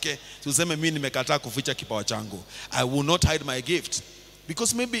kipawa chake. Tuseme mimi nimekataa kuficha kipawa changu. I will not hide my gift,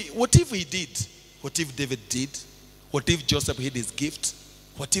 because maybe what if he did? What if David did? What if Joseph hid his gift?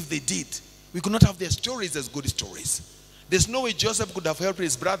 What if they did? We could not have their stories as good stories. There's no way Joseph could have helped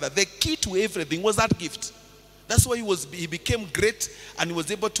his brother. The key to everything was that gift. That's why he became great, and he was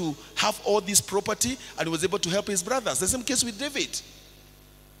able to have all this property, and he was able to help his brothers. The same case with David.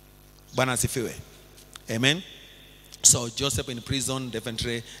 Bwana asifiwe. Amen. So Joseph in prison,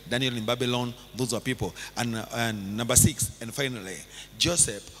 definitely Daniel in Babylon, those were people. And number 6, and finally,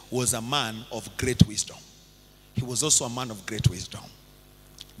 Joseph was a man of great wisdom. He was also a man of great wisdom.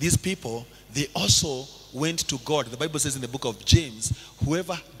 These people, they also went to God. The Bible says in the book of James,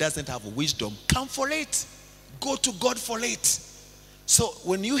 whoever doesn't have wisdom, come for it. Go to God for it. So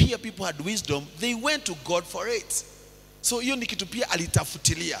when you hear people had wisdom, they went to God for it. So hiyo ni kitu pia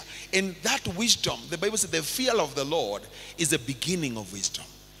alitafutilia. And that wisdom, the Bible says the fear of the Lord is the beginning of wisdom.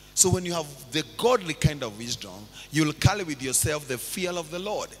 So when you have the godly kind of wisdom, you'll carry with yourself the fear of the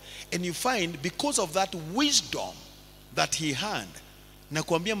Lord. And you find because of that wisdom that he had, na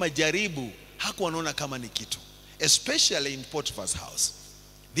kuambia majaribu hakuwa anaona kama ni kitu. Especially in Potiphar's house.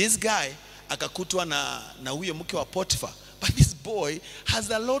 This guy akakutwa na huyo mke wa Potiphar. But this boy has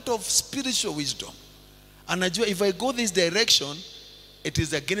a lot of spiritual wisdom. Anajua, if I go this direction, it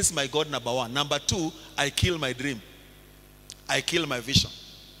is against my God, number 1. Number 2, I kill my dream. I kill my vision.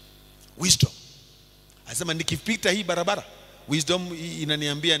 Wisdom. Asema nikipita hii barabara, wisdom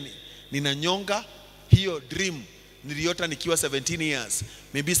inaniambia ninanyonga hiyo dream niliota nikiwa 17 years.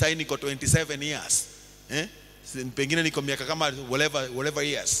 Maybe sasa niko 27 years. Pengine niko miaka kama whatever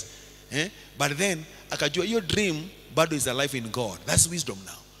years. But then akajua hiyo dream bado is alive in God. That's wisdom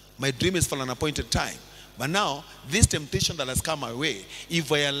now. My dream is for an appointed time. But now, this temptation that has come my way,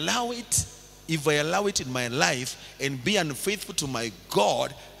 if I allow it in my life and be unfaithful to my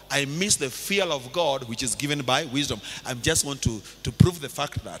God, I miss the fear of God, which is given by wisdom. I just want to prove the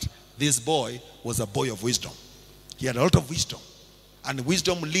fact that this boy was a boy of wisdom. He had a lot of wisdom. And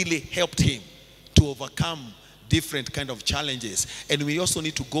wisdom really helped him to overcome different kind of challenges. And we also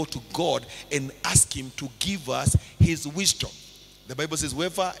need to go to God and ask him to give us his wisdom. The Bible says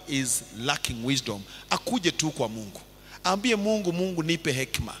whoever is lacking wisdom, akuje tu kwa Mungu. Ambie Mungu nipe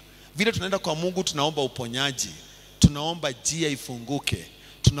hekima. Vile tunaenda kwa Mungu tunaomba uponyaji. Tunaomba njia ifunguke.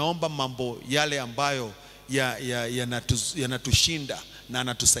 Tunaomba mambo yale ambayo yanatushinda na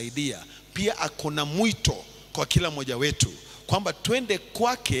anatusaidia. Pia akona mwito kwa kila mmoja wetu kwamba twende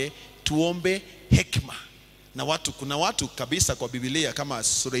kwake tuombe hekima. Na kuna watu kabisa kwa Biblia kama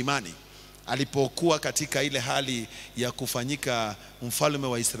Suleimani alipokuwa katika ile hali ya kufanyika mfalme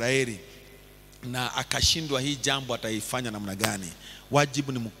wa Israeli na akashindwa hii jambo ataifanya namna gani.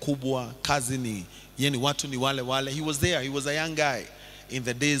 Wajibu ni mkubwa, kazi ni watu ni wale. He was there, he was a young guy in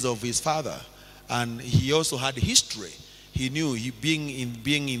the days of his father, and he also had history. He knew, being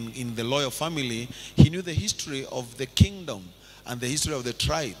in the loyal family, he knew the history of the kingdom and the history of the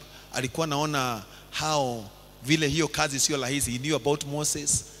tribe. Alikuwa naona how vile hiyo kazi sio rahisi. He knew about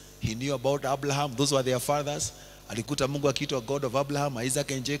Moses, he knew about Abraham, those were their fathers. Alikuta Mungu akiitwa God of Abraham,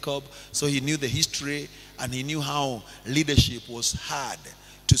 Isaac and Jacob. So he knew the history, and he knew how leadership was hard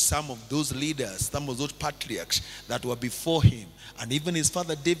to some of those leaders, some of those patriarchs that were before him. And even his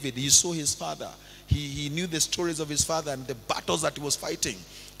father David, he saw his father. He knew the stories of his father and the battles that he was fighting.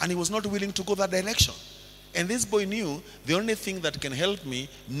 And he was not willing to go that direction. And this boy knew the only thing that can help me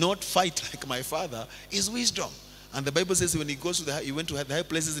not fight like my father is wisdom. And the Bible says when he went to the high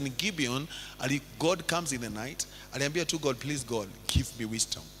places in Gibeon, and God comes in the night, aliambia to God, please God, give me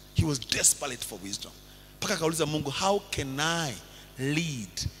wisdom. He was desperate for wisdom. Paka kauliza Mungu, how can I lead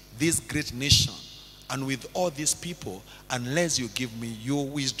this great nation and with all these people unless you give me your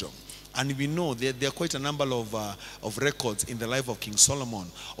wisdom? And we know there are quite a number of records in the life of King Solomon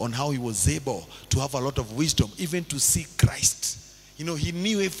on how he was able to have a lot of wisdom, even to see Christ. He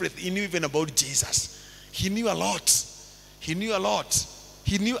knew everything. He knew even about Jesus. He knew a lot. He knew a lot.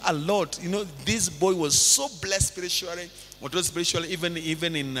 He knew a lot. This boy was so blessed spiritually. What was spiritually, even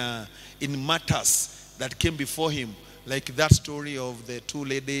in matters that came before him, like that story of the two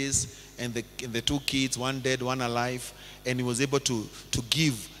ladies and the two kids, one dead, one alive, and he was able to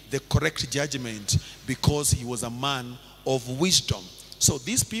give the correct judgment because he was a man of wisdom. So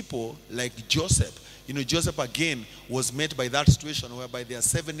these people, like Joseph, Joseph again was met by that situation whereby there are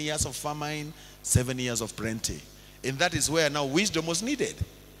 7 years of famine, 7 years of plenty. And that is where now wisdom was needed.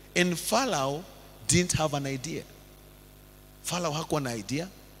 And Pharaoh didn't have an idea. Pharaoh hakuwa na idea.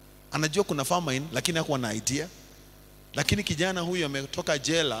 Anajua kuna famine, lakini hakuwa na idea. Lakini kijana huyu ametoka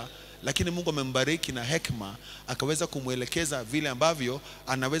jela, lakini Mungu amembariki na hekima, akaweza kumwelekeza vile ambavyo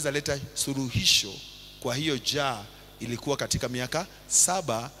anaweza leta suluhisho kwa hiyo njaa ilikuwa katika miaka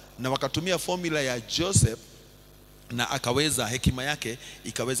 7, na wakatumia formula ya Joseph, na akaweza hekima yake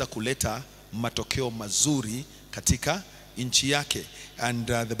ikaweza kuleta matokeo mazuri katika nchi yake. And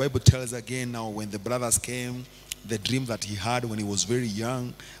the Bible tells again now, when the brothers came, the dream that he had when he was very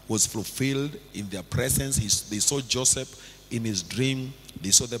young was fulfilled in their presence. They saw Joseph in his dream.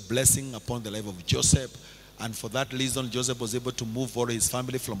 They saw the blessing upon the life of Joseph. And for that reason, Joseph was able to move all his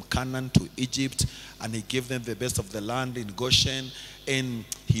family from Canaan to Egypt. And he gave them the best of the land in Goshen. And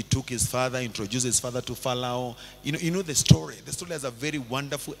he took his father, introduced his father to Pharaoh. You know the story. The story has a very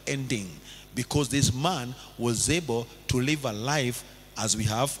wonderful ending, because this man was able to live a life as we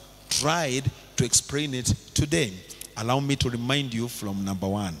have tried to explain it today. Allow me to remind you from number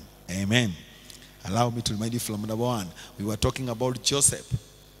 1. Amen. Allow me to remind you from number 1. We were talking about Joseph,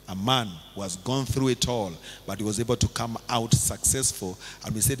 a man who has gone through it all, but he was able to come out successful.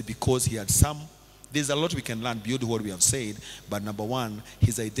 And we said because he had there's a lot we can learn beyond what we have said, but number 1,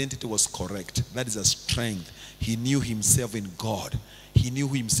 his identity was correct. That is a strength. He knew himself in God. He knew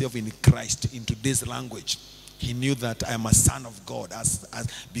himself in Christ. In today's language, he knew that I am a son of God.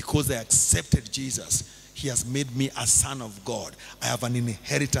 Because I accepted Jesus, he has made me a son of God. I have an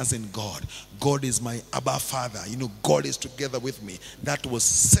inheritance in God. God is my Abba Father. God is together with me. That was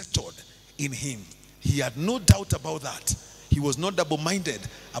settled in him. He had no doubt about that. He was not double-minded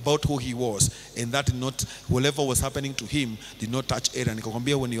about who he was. And that whatever was happening to him did not touch Aaron.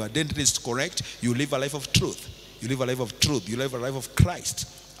 When your identity is correct, you live a life of truth. You live a life of truth. You live a life of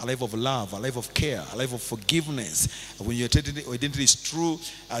Christ. A life of love, a life of care, a life of forgiveness. When your identity is true,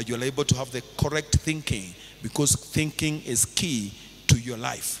 you're able to have the correct thinking, because thinking is key to your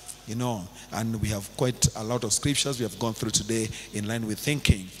life. And we have quite a lot of scriptures we have gone through today in line with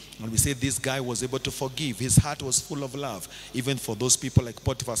thinking. And we say this guy was able to forgive. His heart was full of love. Even for those people like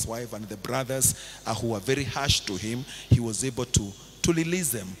Potiphar's wife and the brothers who were very harsh to him, he was able to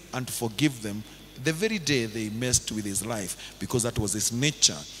release them and to forgive them the very day they messed with his life, because that was his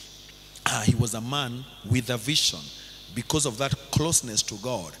nature. He was a man with a vision. Because of that closeness to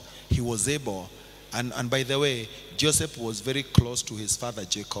God, he was able, and by the way, Joseph was very close to his father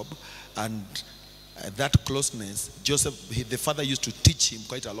Jacob, and that closeness, the father used to teach him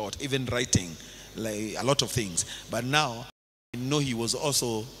quite a lot, even writing, like a lot of things. But now, he was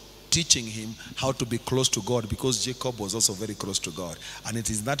also teaching him how to be close to God, because Jacob was also very close to God. And it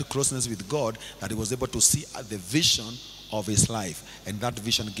is that closeness with God that he was able to see the vision of his life. And that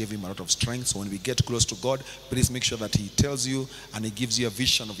vision gave him a lot of strength. So when we get close to God, please make sure that he tells you and he gives you a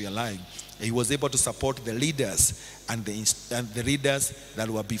vision of your life. He was able to support the leaders and the leaders that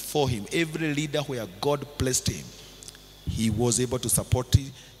were before him. Every leader where God placed him, he was able to support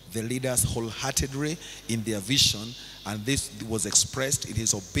the leaders wholeheartedly in their vision. And this was expressed in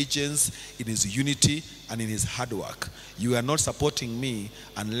his obedience, in his unity, and in his hard work. You are not supporting me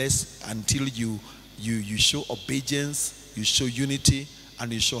until you show obedience, you show unity,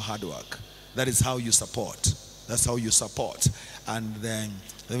 and you show hard work. That is how you support. That's how you support. And then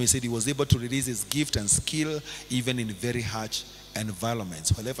we said he was able to release his gift and skill even in very harsh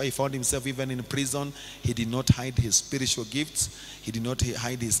environments. Whenever he found himself even in prison, he did not hide his spiritual gifts. He did not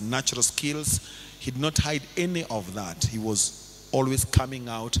hide his natural skills. He did not hide any of that. He was always coming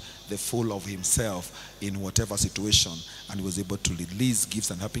out the full of himself in whatever situation, and he was able to release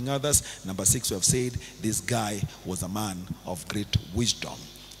gifts and helping others. Number 6, we have said this guy was a man of great wisdom.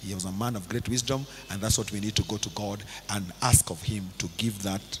 He was a man of great wisdom, and that's what we need to go to God and ask of him to give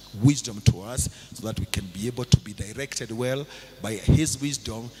that wisdom to us so that we can be able to be directed well by his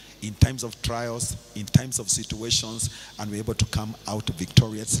wisdom in times of trials, in times of situations, and we're able to come out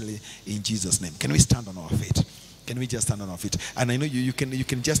victoriously in Jesus' name. Can we stand on our feet? Can we just stand on our feet? And I know you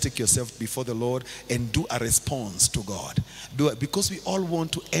can just take yourself before the Lord and do a response to God. Do it, because we all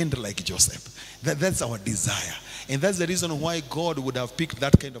want to end like Joseph. That's our desire. And that's the reason why God would have picked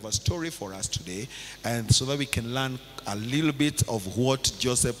that kind of a story for us today, and so that we can learn a little bit of what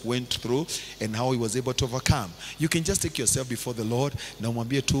Joseph went through and how he was able to overcome. You can just take yourself before the Lord. Now,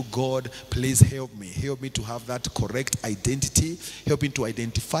 mwambie to God, please help me. Help me to have that correct identity. Help me to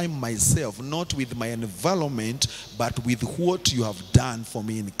identify myself, not with my environment, but with what you have done for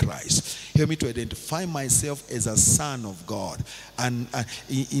me in Christ. Help me to identify myself as a son of God. And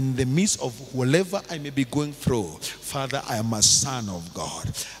in the midst of whatever I may be going through, Father, I am a son of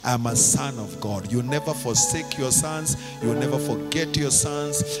God. I am a son of God. You never forsake your sons. You never forget your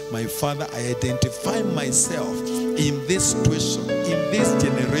sons. My Father, I identify myself in this situation, in this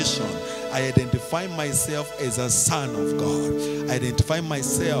generation. I identify myself as a son of God. I identify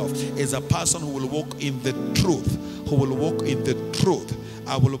myself as a person who will walk in the truth. Who will walk in the truth.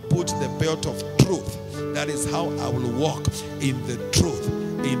 I will put the belt of truth. That is how I will walk in the truth.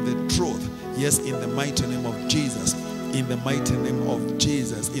 In the truth. Yes, in the mighty name of Jesus. In the mighty name of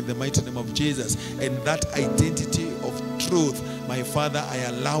Jesus. In the mighty name of Jesus. And that identity of truth, my Father, I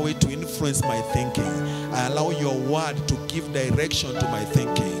allow it to influence my thinking. I allow your word to give direction to my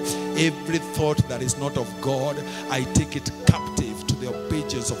thinking. Every thought that is not of God, I take it captive to the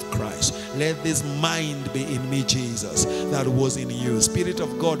obedience of Christ. Let this mind be in me, Jesus, that was in you. Spirit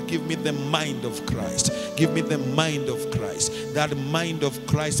of God, give me the mind of Christ. Give me the mind of Christ. That mind of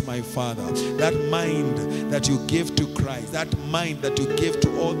Christ, my Father. That mind that you gave to Christ. That mind that you gave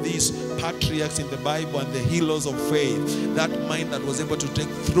to all these patriarchs in the Bible and the healers of faith. That mind that was able to take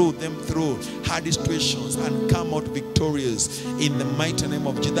them through hard situations and come out victorious in the mighty name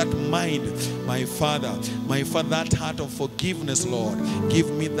of Jesus. That mind, my Father, that heart of forgiveness, Lord. Give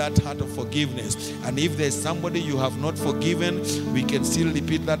me that heart of forgiveness. And if there's somebody you have not forgiven, we can still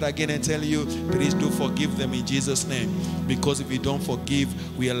repeat that again and tell you, please do forgive them in Jesus' name. Because if we don't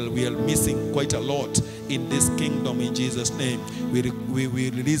forgive, we are missing quite a lot in this kingdom in Jesus' name. We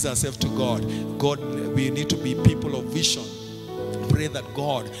release ourselves to God. God, we need to be people of vision. Pray that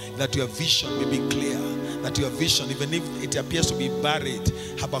God, that your vision may be clear. That your vision, even if it appears to be buried,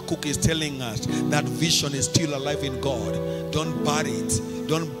 Habakkuk is telling us that vision is still alive in God. Don't bury it.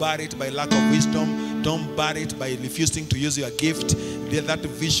 Don't bury it by lack of wisdom. Don't bury it by refusing to use your gift. That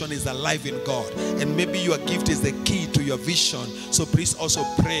vision is alive in God. And maybe your gift is the key to your vision. So please also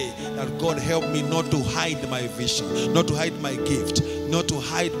pray that God help me not to hide my vision, not to hide my gift, not to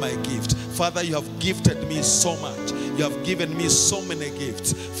hide my gift. Father, you have gifted me so much. You have given me so many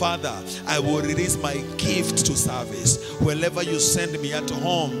gifts. Father, I will release my gift to service. Wherever you send me, at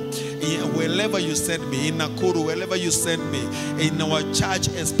home, wherever you send me, in Nakuru, wherever you send me, in our church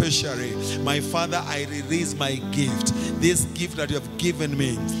especially, my Father, I release my gift. This gift that you have given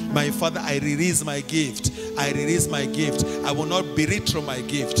me, my Father, I release my gift. I release my gift. I will not belittle my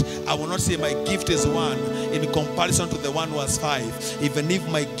gift. I will not say my gift is 1 in comparison to the one who has 5. Even if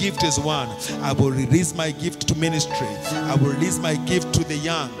my gift is 1, I will release my gift to ministry. I will release my gift to the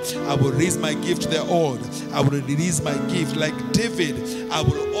young. I will release my gift to the old. I will release my gift. Like David, I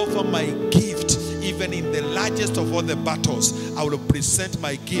will offer my gift even in the largest of all the battles. I will present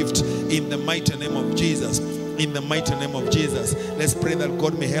my gift in the mighty name of Jesus. In the mighty name of Jesus. Let's pray that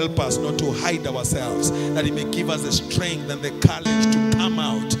God may help us not to hide ourselves, that He may give us the strength and the courage to come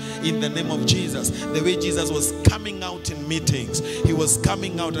out in the name of Jesus. The way Jesus was coming out in meetings, he was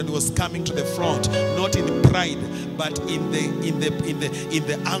coming out and he was coming to the front, not in pride, but in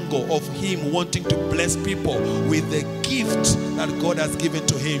the angle of him wanting to bless people with the gift that God has given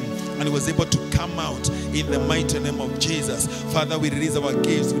to him, and he was able to come out in the mighty name of Jesus. Father, we release our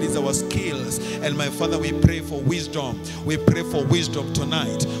gifts, we release our skills, and my Father, we pray for wisdom. We pray for wisdom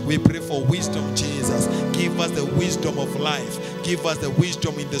tonight. We pray for wisdom, Jesus. Give us the wisdom of life. Give us the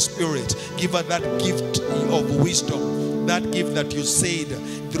wisdom in the spirit. Give us that gift of wisdom, that gift that you said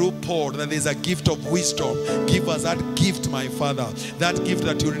through Paul, that there's a gift of wisdom. Give us that gift, my Father, that gift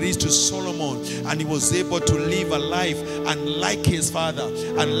that you released to Solomon, and he was able to live a life unlike his father,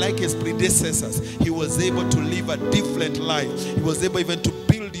 unlike his predecessors. He was able to live a different life. He was able even to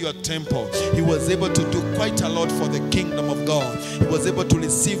build your temple. He was able to do quite a lot for the kingdom of God. He was able to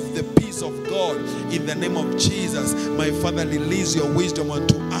receive the peace of God in the name of Jesus. My Father, release your wisdom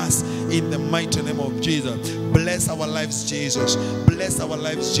unto us in the mighty name of Jesus. Bless our lives, Jesus. Bless our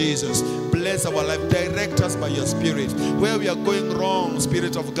lives, Jesus. Bless our life. Direct us by your Spirit. Where we are going wrong,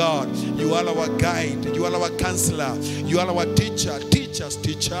 Spirit of God, you are our guide. You are our counselor. You are our teacher. Teach us,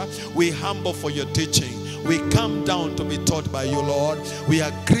 teacher. We humble for your teaching. We come down to be taught by you, Lord. We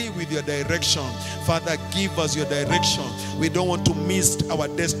agree with your direction. Father, give us your direction. We don't want to miss our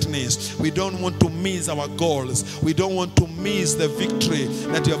destinies. We don't want to miss our goals. We don't want to miss the victory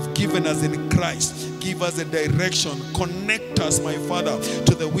that you have given us in Christ. Give us a direction. Connect us, my Father,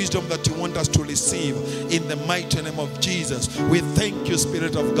 to the wisdom that you want us to receive in the mighty name of Jesus. We thank you,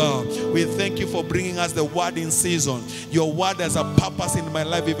 Spirit of God. We thank you for bringing us the word in season. Your word has a purpose in my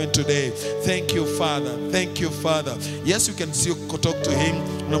life even today. Thank you, Father. Thank you, Father. Yes, you can still talk to him.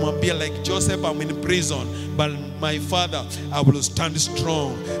 And I'm be like Joseph, I'm in prison, but my Father, I will stand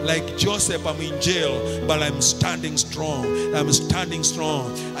strong. Like Joseph, I'm in jail, but I'm standing strong. I'm standing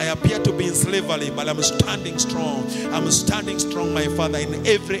strong. I appear to be in slavery, but I'm standing strong. I'm standing strong, my Father, in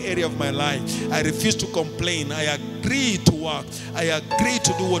every area of my life. I refuse to complain. I agree to work. I agree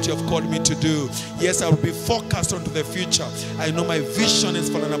to do what you have called me to do. Yes, I will be focused onto the future. I know my vision is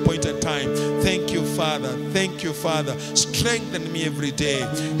for an appointed time. Thank you, Father. Thank you, Father. Strengthen me every day.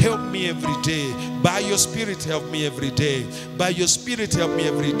 Help me every day. By your Spirit, help me every day. By your Spirit, help me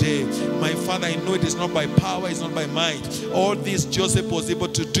every day. My Father, I know it is not by power, it's not by might. All this Joseph was able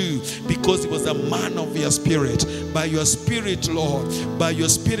to do because he was a man of your Spirit. By your Spirit, Lord. By your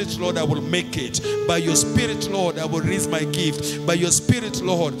Spirit, Lord, I will make it. By your Spirit, Lord, I will raise my gift. By your Spirit,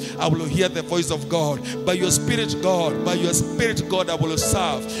 Lord, I will hear the voice of God. By your Spirit, God, by your Spirit, God, I will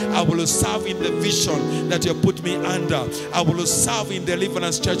serve. I will serve in the vision that you put me under. I will serve in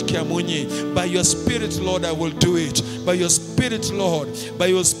Deliverance Church Kiamunyi. By your Spirit, Lord, I will do it. By your Spirit, Lord, by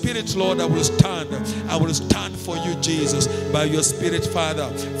your Spirit, Lord, I will stand. I will stand for you, Jesus. By your Spirit, Father.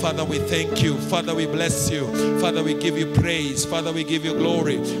 Father, we thank you. Father, we bless you. Father, we give you praise. Father, we give you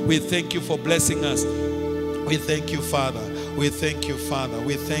glory. We thank you for blessing us. We thank you, Father. We thank you, Father.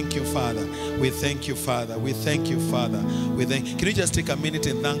 We thank you, Father. We thank you, Father. We thank you, Father. Can you just take a minute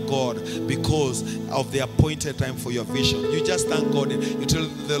and thank God because of the appointed time for your vision? You just thank God and you tell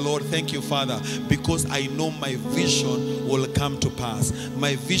the Lord, thank you, Father, because I know my vision will come to pass.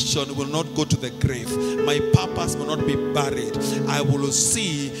 My vision will not go to the grave. My purpose will not be buried. I will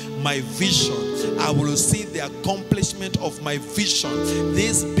see my vision. I will see the accomplishment of my vision.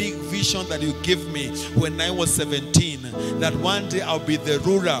 This big vision that you gave me when I was 17, that one day I'll be the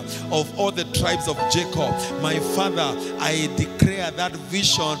ruler of all the tribes of Jacob. My Father, I declare that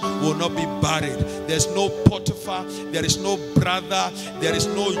vision will not be buried. There's no Potiphar, there is no brother, there is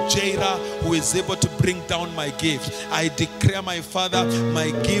no jailer who is able to bring down my gift. I declare, my Father,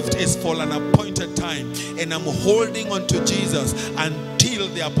 my gift is for an appointed time, and I'm holding on to Jesus until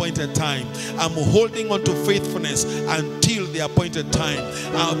the appointed time. I'm holding on to faithfulness until the appointed time.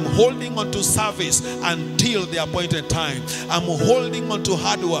 I'm holding on to service until the appointed time. I'm holding on to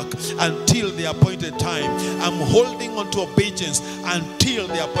hard work until the appointed time. I'm holding on to obedience until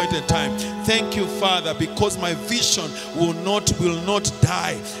the appointed time. Thank you, Father, because my vision will not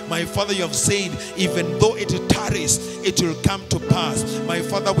die. My Father, you have said, even though it tarries, it will come to pass. My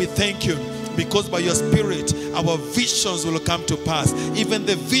Father, we thank you, because by your Spirit, our visions will come to pass. Even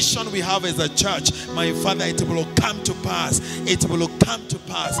the vision we have as a church, my Father, it will come to pass. It will come to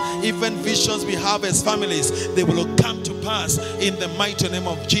pass. Even visions we have as families, they will come to pass in the mighty name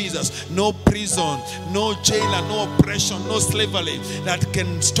of Jesus. No prison, no jailer, no oppression, no slavery that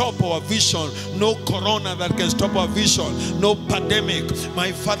can stop our vision. No corona that can stop our vision. No pandemic.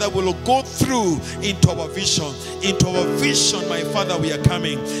 My Father, will go through into our vision. Into our vision, my Father, we are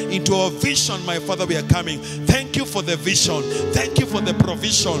coming. Into our vision, vision, my Father, we are coming. Thank you for the vision. Thank you for the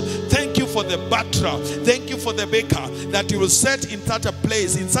provision. Thank you for the butler. Thank you for the baker that you will set in such a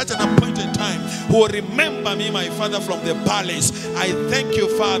place, in such an appointed time, who will remember me, my Father, from the palace. I thank you,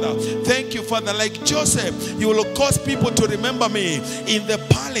 Father. Thank you, Father. Like Joseph, you will cause people to remember me in the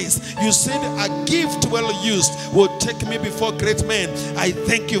palace. You said a gift well used will take me before great men. I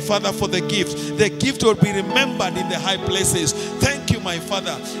thank you, Father, for the gift. The gift will be remembered in the high places. Thank you, my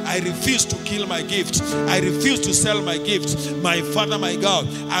Father. I refuse to kill my gift. I refuse to sell my gift. My Father, my God,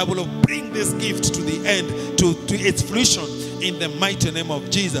 I will bring this gift to the end, to its fruition, in the mighty name of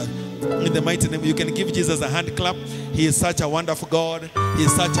Jesus. In the mighty name, you can give Jesus a hand clap. He is such a wonderful God. He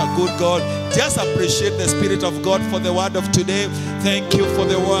is such a good God. Just appreciate the Spirit of God for the word of today. Thank you for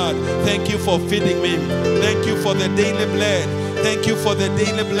the word. Thank you for feeding me. Thank you for the daily bread. Thank you for the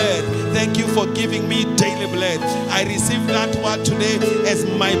daily bread. Thank you for giving me daily bread. I receive that word today as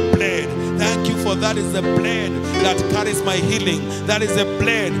my bread. Thank you for that is the bread that carries my healing. That is the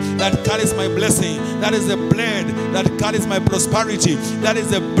bread that carries my blessing. That is the bread that carries my prosperity. That is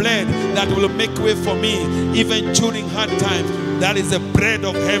the bread that will make way for me even during hard times. That is the bread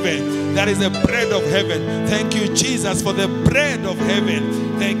of heaven. That is the bread of heaven. Thank you, Jesus, for the bread of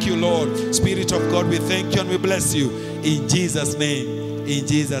heaven. Thank you, Lord. Spirit of God, we thank you and we bless you. In Jesus' name. In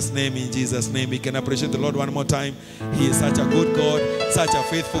Jesus' name, in Jesus' name. We can appreciate the Lord one more time. He is such a good God, such a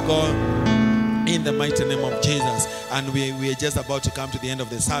faithful God. In the mighty name of Jesus. And we are just about to come to the end of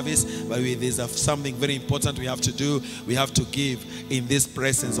the service, but there's something very important we have to do. We have to give in this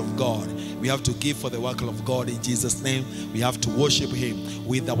presence of God. We have to give for the work of God in Jesus' name. We have to worship Him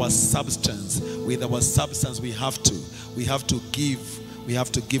with our substance. With our substance, we have to give. We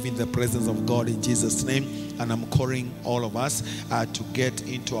have to give in the presence of God in Jesus' name. And I'm calling all of us to get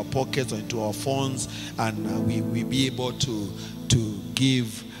into our pockets or into our phones, and we be able to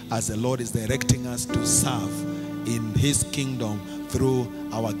give as the Lord is directing us to serve in His kingdom through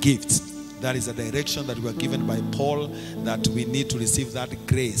our gifts. That is a direction that we are given by Paul, that we need to receive that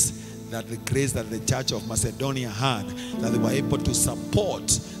grace, that the grace that the church of Macedonia had, that they were able to support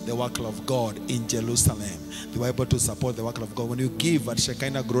the work of God in Jerusalem. They were able to support the work of God. When you give at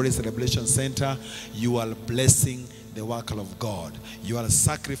Shekinah Glory Celebration Center, you are blessing the work of God. You are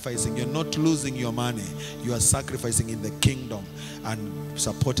sacrificing. You're not losing your money. You are sacrificing in the kingdom and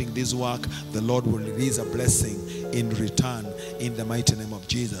supporting this work. The Lord will release a blessing in return in the mighty name of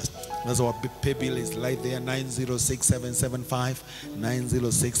Jesus. That's our pay bill is right there, 906775,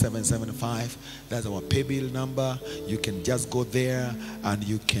 906775. That's our pay bill number. You can just go there and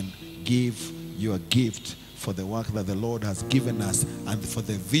you can give your gift for the work that the Lord has given us and for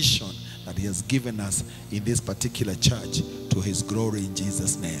the vision that He has given us in this particular church to His glory in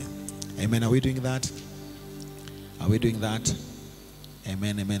Jesus' name. Amen. Are we doing that? Are we doing that?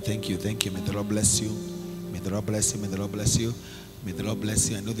 Amen. Amen. Thank you. Thank you. May the Lord bless you. May the Lord bless you. May the Lord bless you. May the Lord bless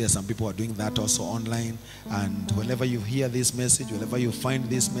you. I know there are some people who are doing that also online. And whenever you hear this message, whenever you find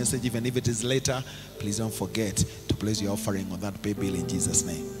this message, even if it is later, please don't forget to place your offering on that pay bill in Jesus'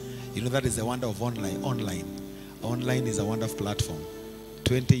 name. You know, that is the wonder of online. Online is a wonderful platform.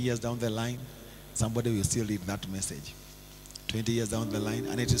 20 years down the line, somebody will still read that message. 20 years down the line,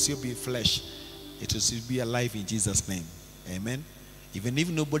 and it will still be flesh. It will still be alive in Jesus' name. Amen. Even if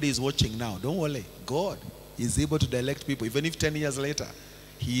nobody is watching now, don't worry. God is able to direct people. Even if 10 years later,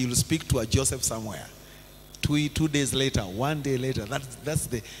 He will speak to a Joseph somewhere. 2 days later, 1 day later. That's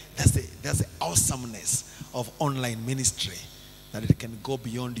the awesomeness of online ministry. That it can go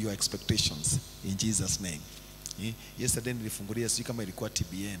beyond your expectations in Jesus' name. Yesterday nilifungulia sio kama ilikuwa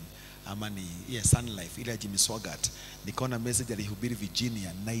TBN ama ni Sun Life ile ya Jimmy Swaggart, nikaona message alihubiri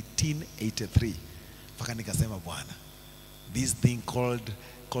Virginia 1983. Mpaka nikasema bwana, this thing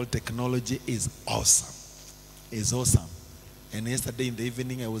called technology is awesome. Is awesome. And yesterday in the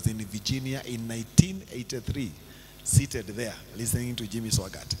evening I was in Virginia in 1983, seated there listening to Jimmy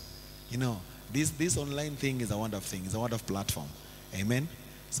Swaggart. You know, this online thing is a wonderful thing. It's a wonderful platform. Amen.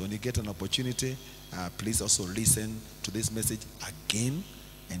 So when you get an opportunity, please also listen to this message again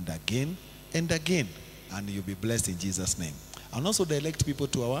and again and again, and you'll be blessed in Jesus' name. And also direct people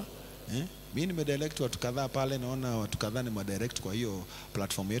to our mimi nimedirect watu kadhaa pale, naona watu kadhaa nimedirect kwa hiyo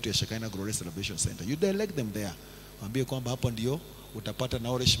platform yetu ya Shekinah Glory Celebration Center. You direct them there. Waambie kwamba hapo ndio utapata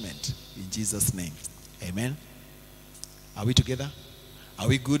nourishment in Jesus' name. Amen. Are we together? Are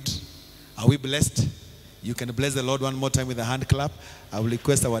we good? Are we blessed? You can bless the Lord one more time with a hand clap. I will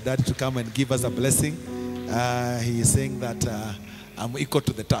request our dad to come and give us a blessing. He is saying that I'm equal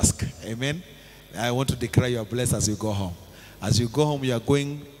to the task. Amen. I want to declare you are blessed as you go home. As you go home, you are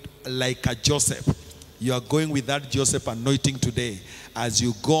going like a Joseph. You are going with that Joseph anointing today. As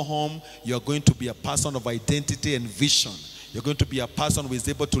you go home, you are going to be a person of identity and vision. You're going to be a person who is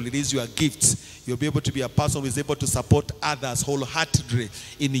able to release your gifts. You'll be able to be a person who is able to support others wholeheartedly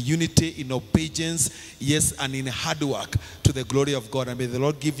in unity, in obedience, yes, and in hard work to the glory of God. And may the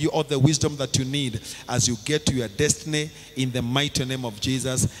Lord give you all the wisdom that you need as you get to your destiny in the mighty name of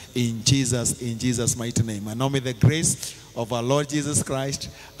Jesus, in Jesus' mighty name. And now may the grace of our Lord Jesus Christ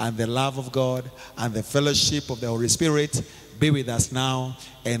and the love of God and the fellowship of the Holy Spirit be with us now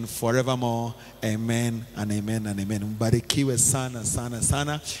and forevermore. Amen and amen and amen. Mbarikiwe sana sana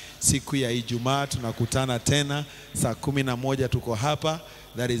sana. Siku ya Ijumaa tunakutana tena saa 11 tuko hapa.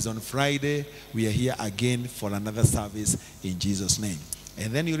 That is on Friday. We are here again for another service in Jesus' name.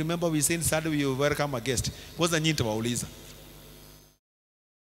 And then you remember we said Saturday we will welcome a guest. Kwanza nyinyi tawauliza.